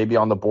defensively, maybe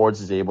on the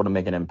boards is able to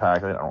make an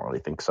impact. I don't really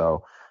think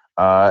so.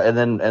 And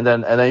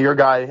then your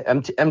guy,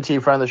 MT,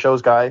 friend of the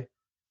show's guy,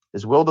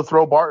 is Will to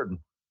throw Barton.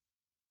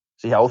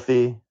 Is he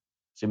healthy?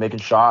 Is he making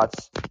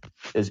shots?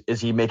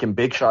 Is he making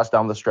big shots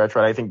down the stretch,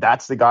 right? I think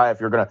that's the guy.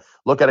 If you're going to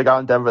look at a guy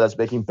in Denver that's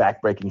making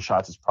back-breaking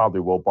shots, it's probably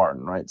Will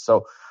Barton, right?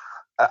 So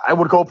I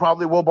would go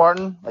probably Will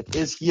Barton. Like,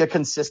 is he a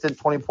consistent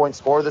 20-point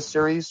scorer this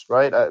series,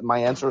 right? My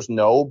answer is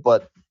no,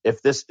 but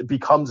if this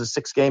becomes a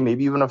 6-game,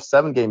 maybe even a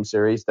 7-game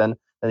series, then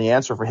the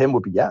answer for him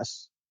would be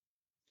yes.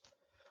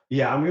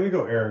 Yeah, I'm going to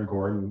go Aaron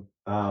Gordon.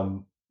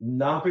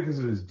 Not because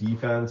of his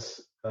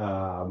defense,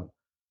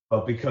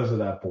 but because of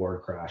that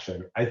board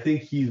crashing. I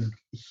think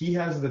he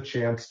has the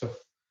chance to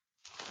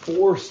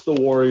force the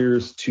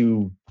Warriors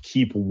to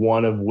keep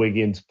one of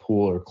Wiggins,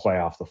 Poole, or Clay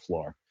off the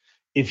floor.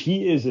 If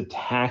he is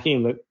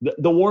attacking,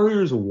 the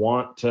Warriors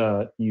want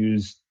to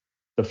use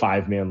the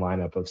 5-man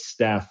lineup of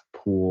Steph,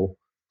 Poole,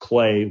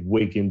 Clay,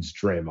 Wiggins,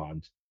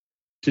 Draymond.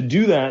 To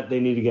do that, they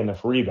need to get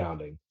enough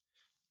rebounding.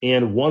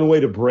 And one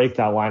way to break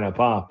that lineup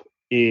up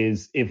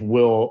is if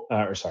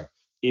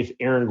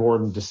Aaron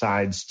Gordon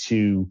decides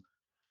to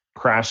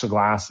crash the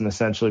glass and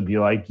essentially be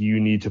like, you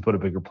need to put a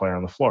bigger player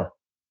on the floor.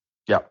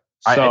 Yeah,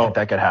 I think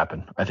that could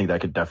happen. I think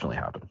that could definitely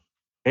happen.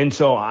 And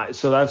so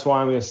that's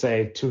why I'm going to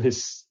say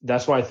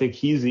that's why I think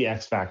he's the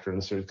X factor in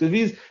the series.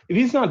 Because if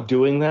he's not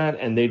doing that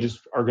and they just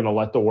are going to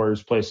let the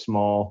Warriors play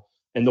small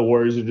and the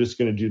Warriors are just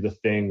going to do the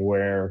thing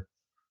where,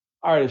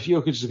 all right, if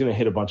Jokic is going to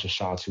hit a bunch of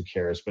shots, who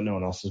cares? But no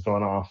one else is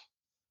going off.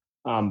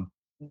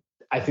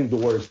 I think the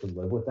Warriors can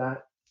live with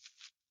that.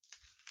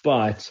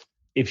 But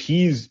if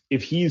he's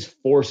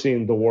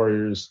forcing the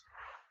Warriors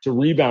to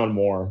rebound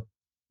more,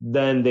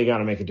 then they got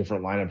to make a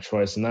different lineup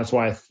choice. And that's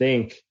why I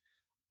think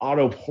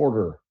Otto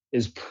Porter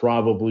is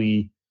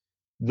probably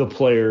the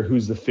player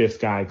who's the 5th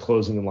guy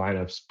closing the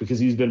lineups, because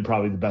he's been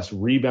probably the best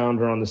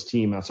rebounder on this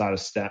team outside of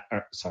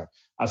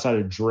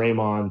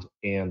Draymond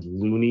and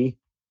Looney.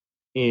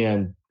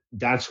 And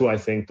that's who I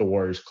think the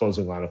Warriors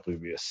closing lineup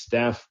would be: a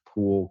Steph,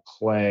 Poole,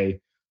 Clay,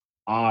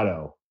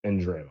 Otto,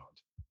 and Draymond.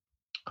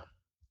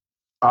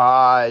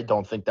 I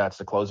don't think that's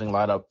the closing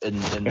lineup in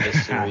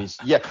this series.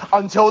 Yeah,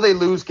 until they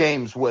lose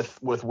games with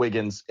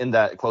Wiggins in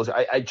that closing.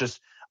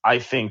 I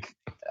think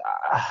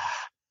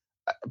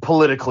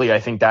politically, I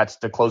think that's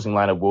the closing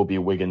lineup will be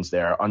Wiggins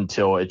there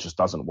until it just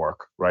doesn't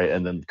work, right?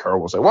 And then Kerr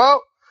will say,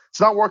 well,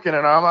 it's not working,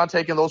 and I'm not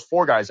taking those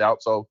 4 guys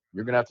out, so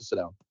you're going to have to sit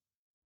down.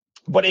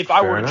 But if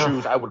I were to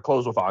choose, I would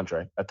close with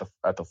Andre at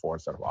the 4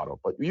 instead of Otto.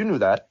 But you knew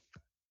that.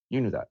 Yeah,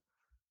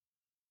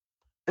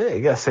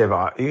 you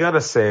got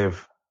to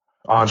save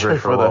Andre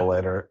for a little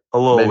later.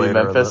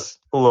 Memphis.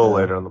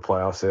 Later in the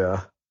playoffs,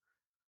 yeah.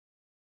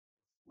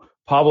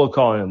 Pablo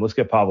calling in. Let's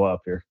get Pablo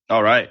up here.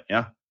 All right,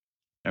 yeah.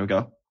 There we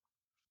go.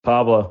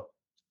 Pablo.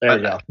 There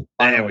we go.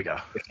 There we go.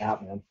 Yeah,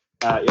 man.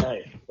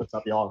 Hey, what's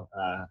up, y'all?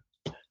 I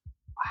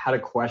had a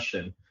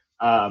question.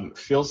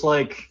 Feels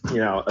like,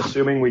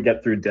 assuming we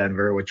get through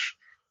Denver, which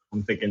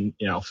I'm thinking,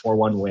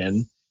 4-1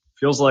 win,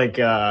 feels like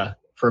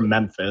for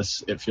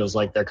Memphis, it feels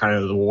like they're kind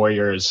of the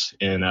Warriors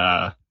in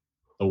the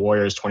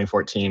Warriors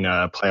 2014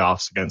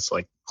 playoffs against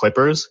like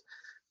Clippers.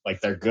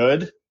 Like, they're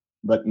good,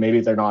 but maybe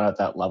they're not at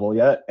that level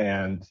yet,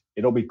 and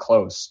it'll be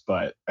close.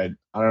 But I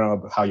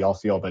don't know how y'all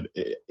feel, but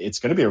it's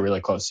going to be a really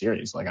close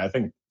series. Like, I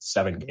think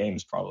 7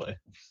 games probably.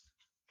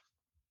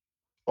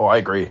 Oh, I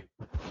agree.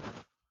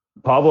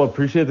 Pablo,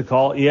 appreciate the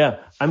call. Yeah,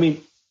 I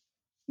mean,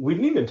 we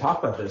didn't even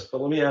talk about this,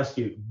 but let me ask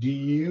you, do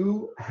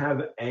you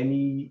have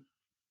any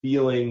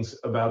feelings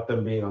about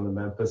them being on the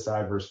Memphis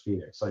side versus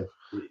Phoenix? Like,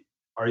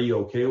 are you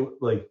okay with,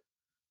 like,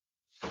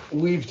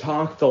 we've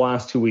talked the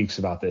last 2 weeks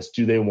about this.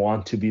 Do they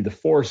want to be the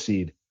 4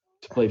 seed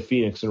to play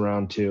Phoenix in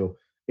round 2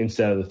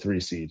 instead of the 3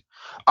 seed?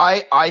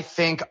 I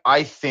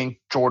think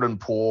Jordan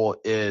Poole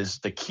is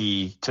the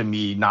key to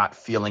me not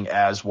feeling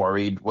as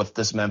worried with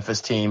this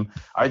Memphis team.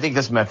 I think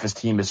this Memphis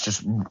team is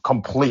just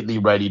completely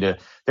ready to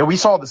 – we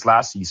saw this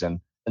last season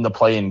in the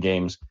play-in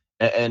games,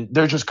 and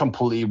they're just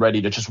completely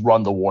ready to just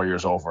run the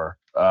Warriors over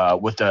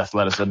with the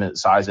athleticism and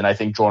size. And I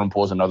think Jordan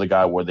Poole is another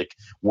guy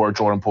where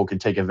Jordan Poole can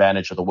take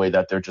advantage of the way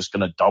that they're just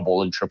going to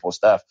double and triple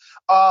Steph.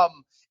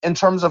 In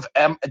terms of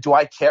do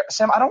I care?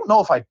 Sam, I don't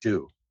know if I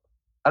do.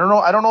 I don't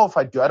know if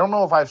I do. I don't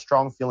know if I have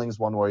strong feelings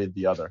one way or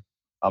the other.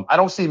 I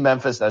don't see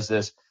Memphis as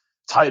this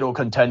title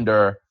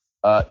contender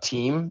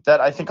team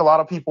that I think a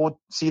lot of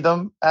people see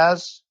them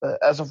as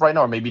of right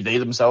now, or maybe they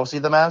themselves see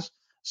them as.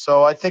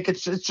 So I think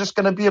it's just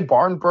going to be a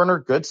barn burner,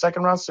 good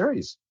second round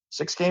series.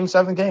 6 games,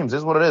 7 games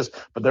is what it is.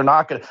 But they're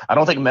not going to. I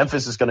don't think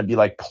Memphis is going to be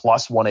like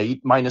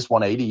minus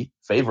 180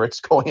 favorites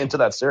going into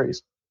that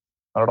series.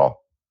 Not at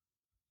all.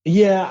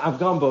 Yeah, I've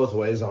gone both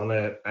ways on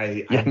it.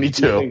 Me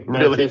too. Think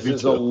Memphis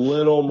is a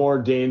little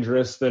more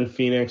dangerous than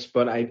Phoenix,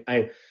 but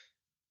I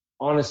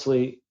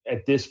honestly,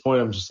 at this point,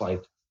 I'm just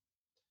like,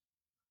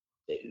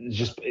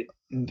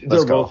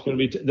 they're both going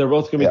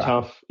to be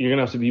tough. You're going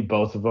to have to beat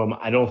both of them.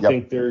 I don't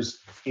think there's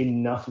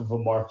enough of a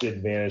marked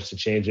advantage to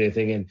change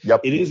anything. And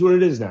it is what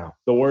it is now.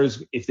 The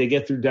Warriors, if they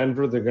get through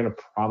Denver, they're going to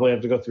probably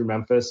have to go through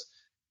Memphis,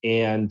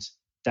 and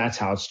that's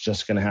how it's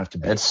just going to have to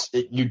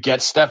be. You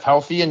get Steph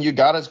healthy, and you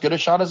got as good a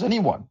shot as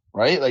anyone,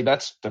 right? Like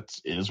that's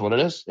is what it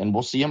is, and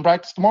we'll see him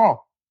practice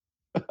tomorrow.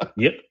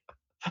 Yep.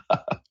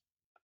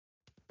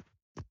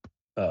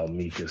 Oh,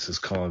 Mikas is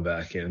calling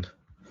back in.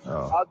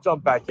 Oh. I'll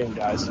jump back in,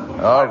 guys.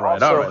 All right,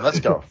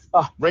 let's go.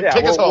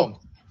 Take us home.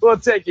 We'll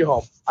take you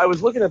home. I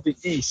was looking at the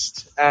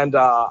East, and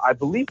I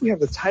believe we have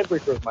the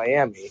tiebreaker of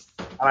Miami.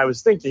 And I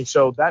was thinking,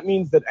 so that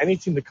means that any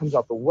team that comes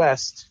out the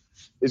West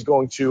is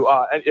going to,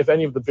 if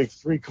any of the big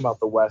 3 come out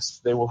the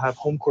West, they will have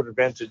home court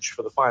advantage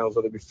for the finals,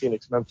 whether it be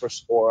Phoenix,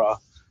 Memphis, or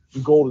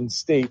Golden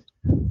State.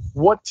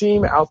 What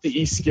team out the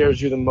East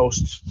scares you the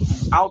most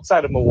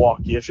outside of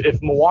Milwaukee?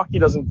 If Milwaukee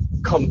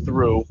doesn't come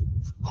through,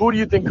 who do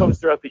you think comes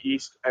throughout the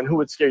East, and who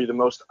would scare you the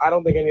most? I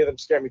don't think any of them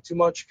scare me too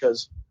much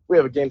because we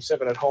have a Game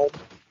 7 at home,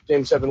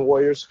 Game 7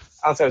 Warriors,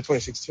 outside of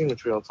 2016,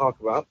 which we don't talk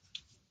about.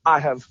 I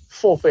have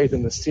full faith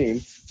in this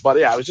team. But,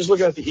 yeah, I was just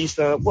looking at the East.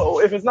 Well,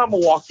 if it's not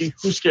Milwaukee,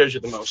 who scares you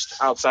the most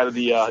outside of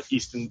the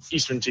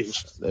Eastern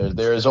teams?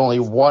 There is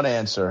only one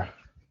answer.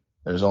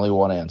 There's only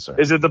one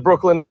answer. Is it the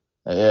Brooklyn?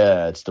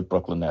 Yeah, it's the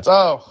Brooklyn Nets.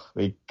 Oh,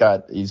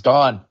 he's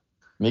gone.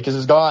 Mikas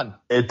is gone.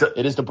 It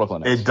is the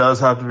Brooklyn Nets. It does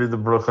have to be the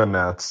Brooklyn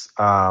Nets.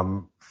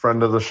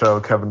 Friend of the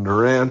show, Kevin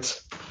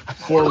Durant.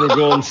 Former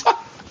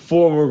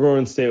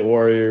Golden State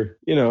Warrior.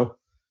 You know,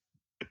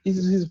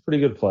 he's a pretty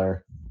good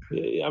player.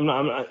 I'm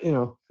not you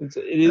know, it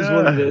is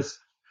what it is.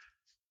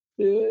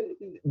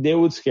 They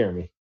would scare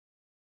me.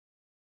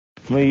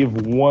 I'm gonna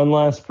give one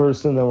last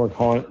person that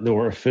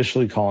we're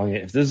officially calling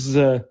it. If this is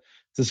a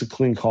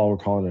clean call, we're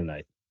calling it a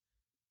night.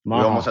 We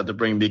almost had to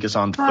bring Mikas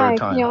on the third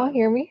time. Can y'all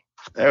hear me?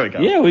 There we go.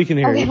 Yeah, we can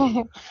hear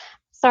you.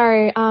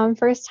 Sorry,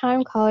 first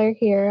time caller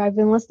here. I've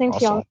been listening to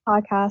y'all's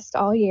podcast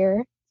all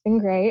year. It's been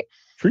great.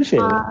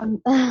 Appreciate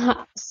it.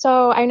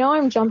 So I know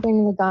I'm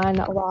jumping the gun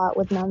a lot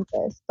with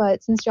Memphis,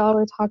 but since y'all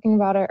were talking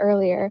about it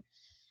earlier,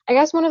 I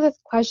guess one of the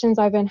questions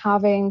I've been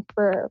having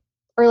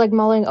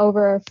mulling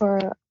over for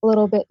a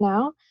little bit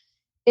now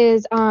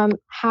is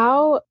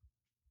how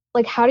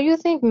do you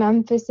think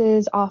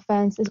Memphis's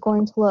offense is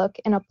going to look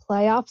in a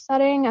playoff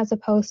setting as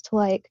opposed to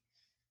like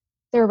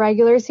their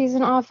regular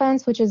season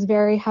offense, which is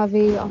very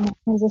heavy on the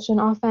transition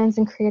offense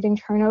and creating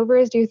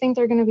turnovers? Do you think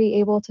they're going to be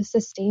able to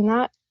sustain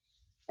that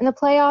in the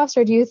playoffs,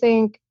 or do you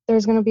think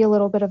there's going to be a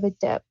little bit of a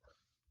dip?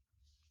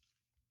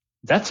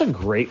 That's a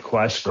great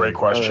question. Great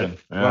question.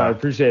 I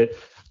appreciate it.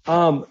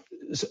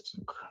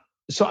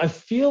 So I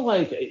feel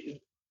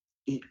like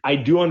I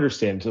do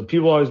understand. So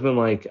people have always been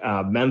like,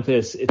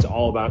 Memphis, it's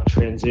all about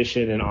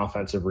transition and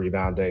offensive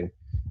rebounding.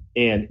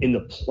 And in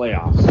the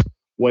playoffs,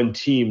 when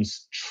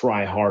teams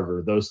try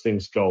harder, those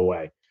things go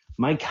away.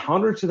 My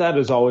counter to that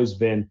has always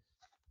been,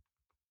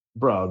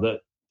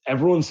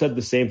 everyone said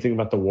the same thing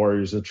about the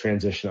Warriors, the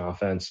transition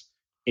offense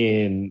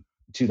in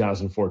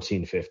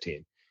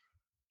 2014-15.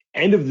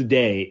 End of the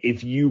day,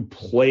 if you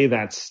play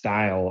that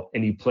style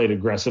and you play it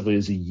aggressively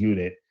as a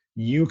unit,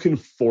 you can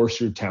force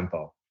your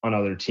tempo on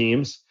other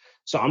teams.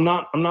 So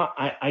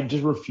I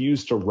just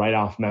refuse to write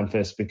off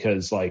Memphis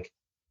because like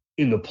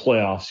in the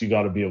playoffs, you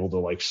got to be able to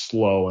like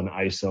slow and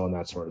ISO and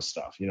that sort of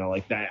stuff, you know,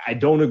 like that. I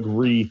don't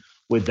agree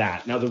with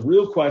that. Now, the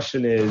real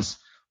question is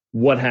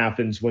what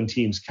happens when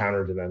teams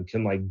counter to them?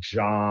 Can like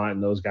Ja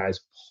and those guys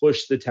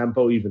push the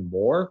tempo even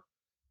more?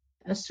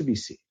 That's to be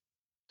seen.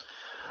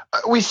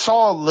 We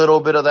saw a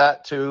little bit of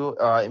that too.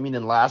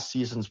 In last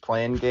season's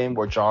play-in game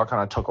where Ja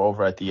kind of took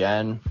over at the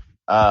end.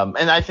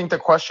 And I think the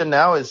question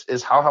now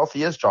is how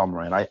healthy is John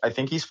Moran? I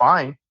think he's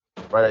fine,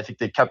 right? I think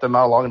they kept him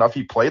out long enough.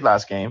 He played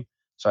last game.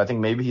 So I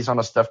think maybe he's on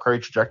a Steph Curry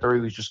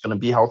trajectory. He's just going to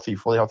be healthy,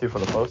 fully healthy for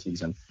the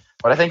postseason.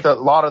 But I think that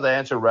a lot of the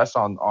answer rests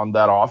on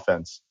that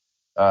offense,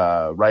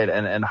 right?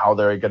 And how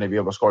they're going to be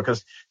able to score.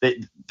 Because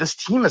this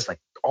team is like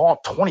all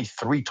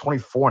 23,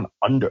 24 and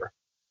under.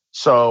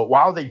 So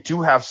while they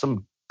do have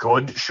some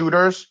good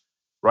shooters,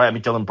 right? I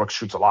mean, Dylan Brooks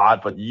shoots a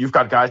lot, but you've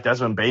got guys,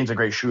 Desmond Bane's a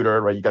great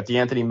shooter, right? You got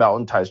DeAnthony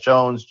Melton, Tyus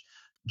Jones,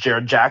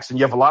 Jared Jackson.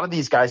 You have a lot of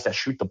these guys that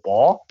shoot the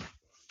ball,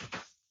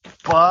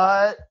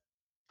 but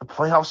the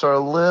playoffs are a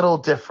little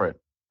different,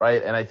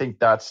 right? And I think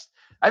that's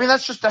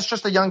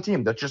just a young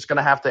team. They're just going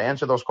to have to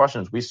answer those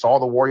questions. We saw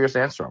the Warriors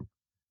answer them.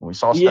 We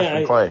saw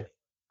Stephen play.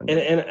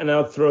 And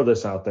I'll throw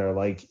this out there.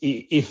 Like,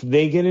 if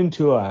they get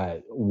into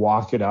a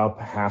walk it up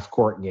half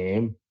court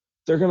game,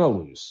 they're going to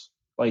lose.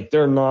 Like,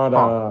 they're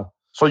not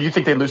So you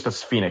think they lose to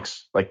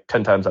Phoenix like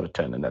 10 times out of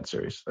 10 in that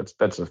series?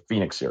 That's a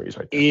Phoenix series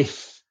right there.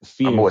 If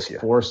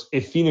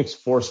Phoenix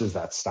forces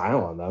that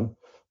style on them,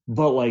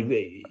 but like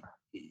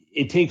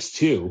it takes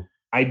two.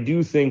 I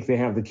do think they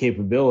have the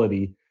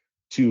capability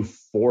to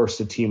force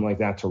a team like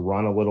that to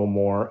run a little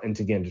more and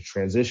to get into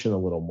transition a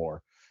little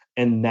more.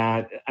 And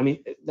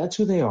that's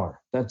who they are.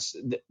 That's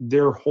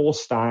their whole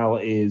style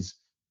is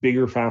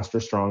bigger, faster,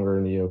 stronger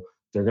than you.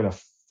 They're going to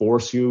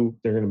force you.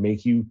 They're going to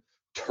make you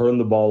turn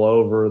the ball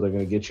over. They're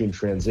going to get you in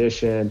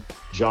transition.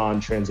 John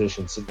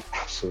transition's an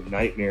absolute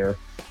nightmare.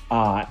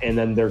 And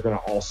then they're going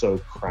to also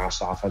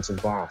crash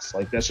offensive glass.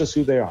 Like, that's just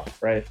who they are,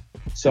 right?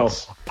 So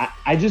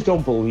I just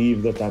don't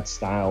believe that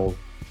style.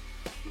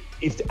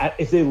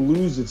 If they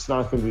lose, it's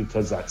not going to be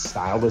because that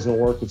style doesn't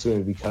work. It's going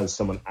to be because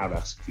someone out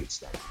executes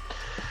them.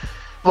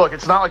 Look,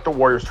 it's not like the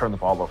Warriors turn the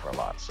ball over a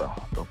lot, so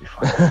they'll be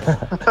fine.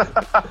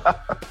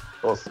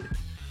 We'll see.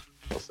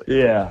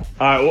 Yeah.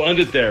 All right, we'll end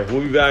it there.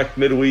 We'll be back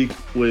midweek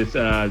with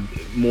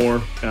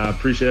more.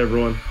 Appreciate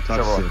everyone.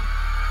 Talk to you soon.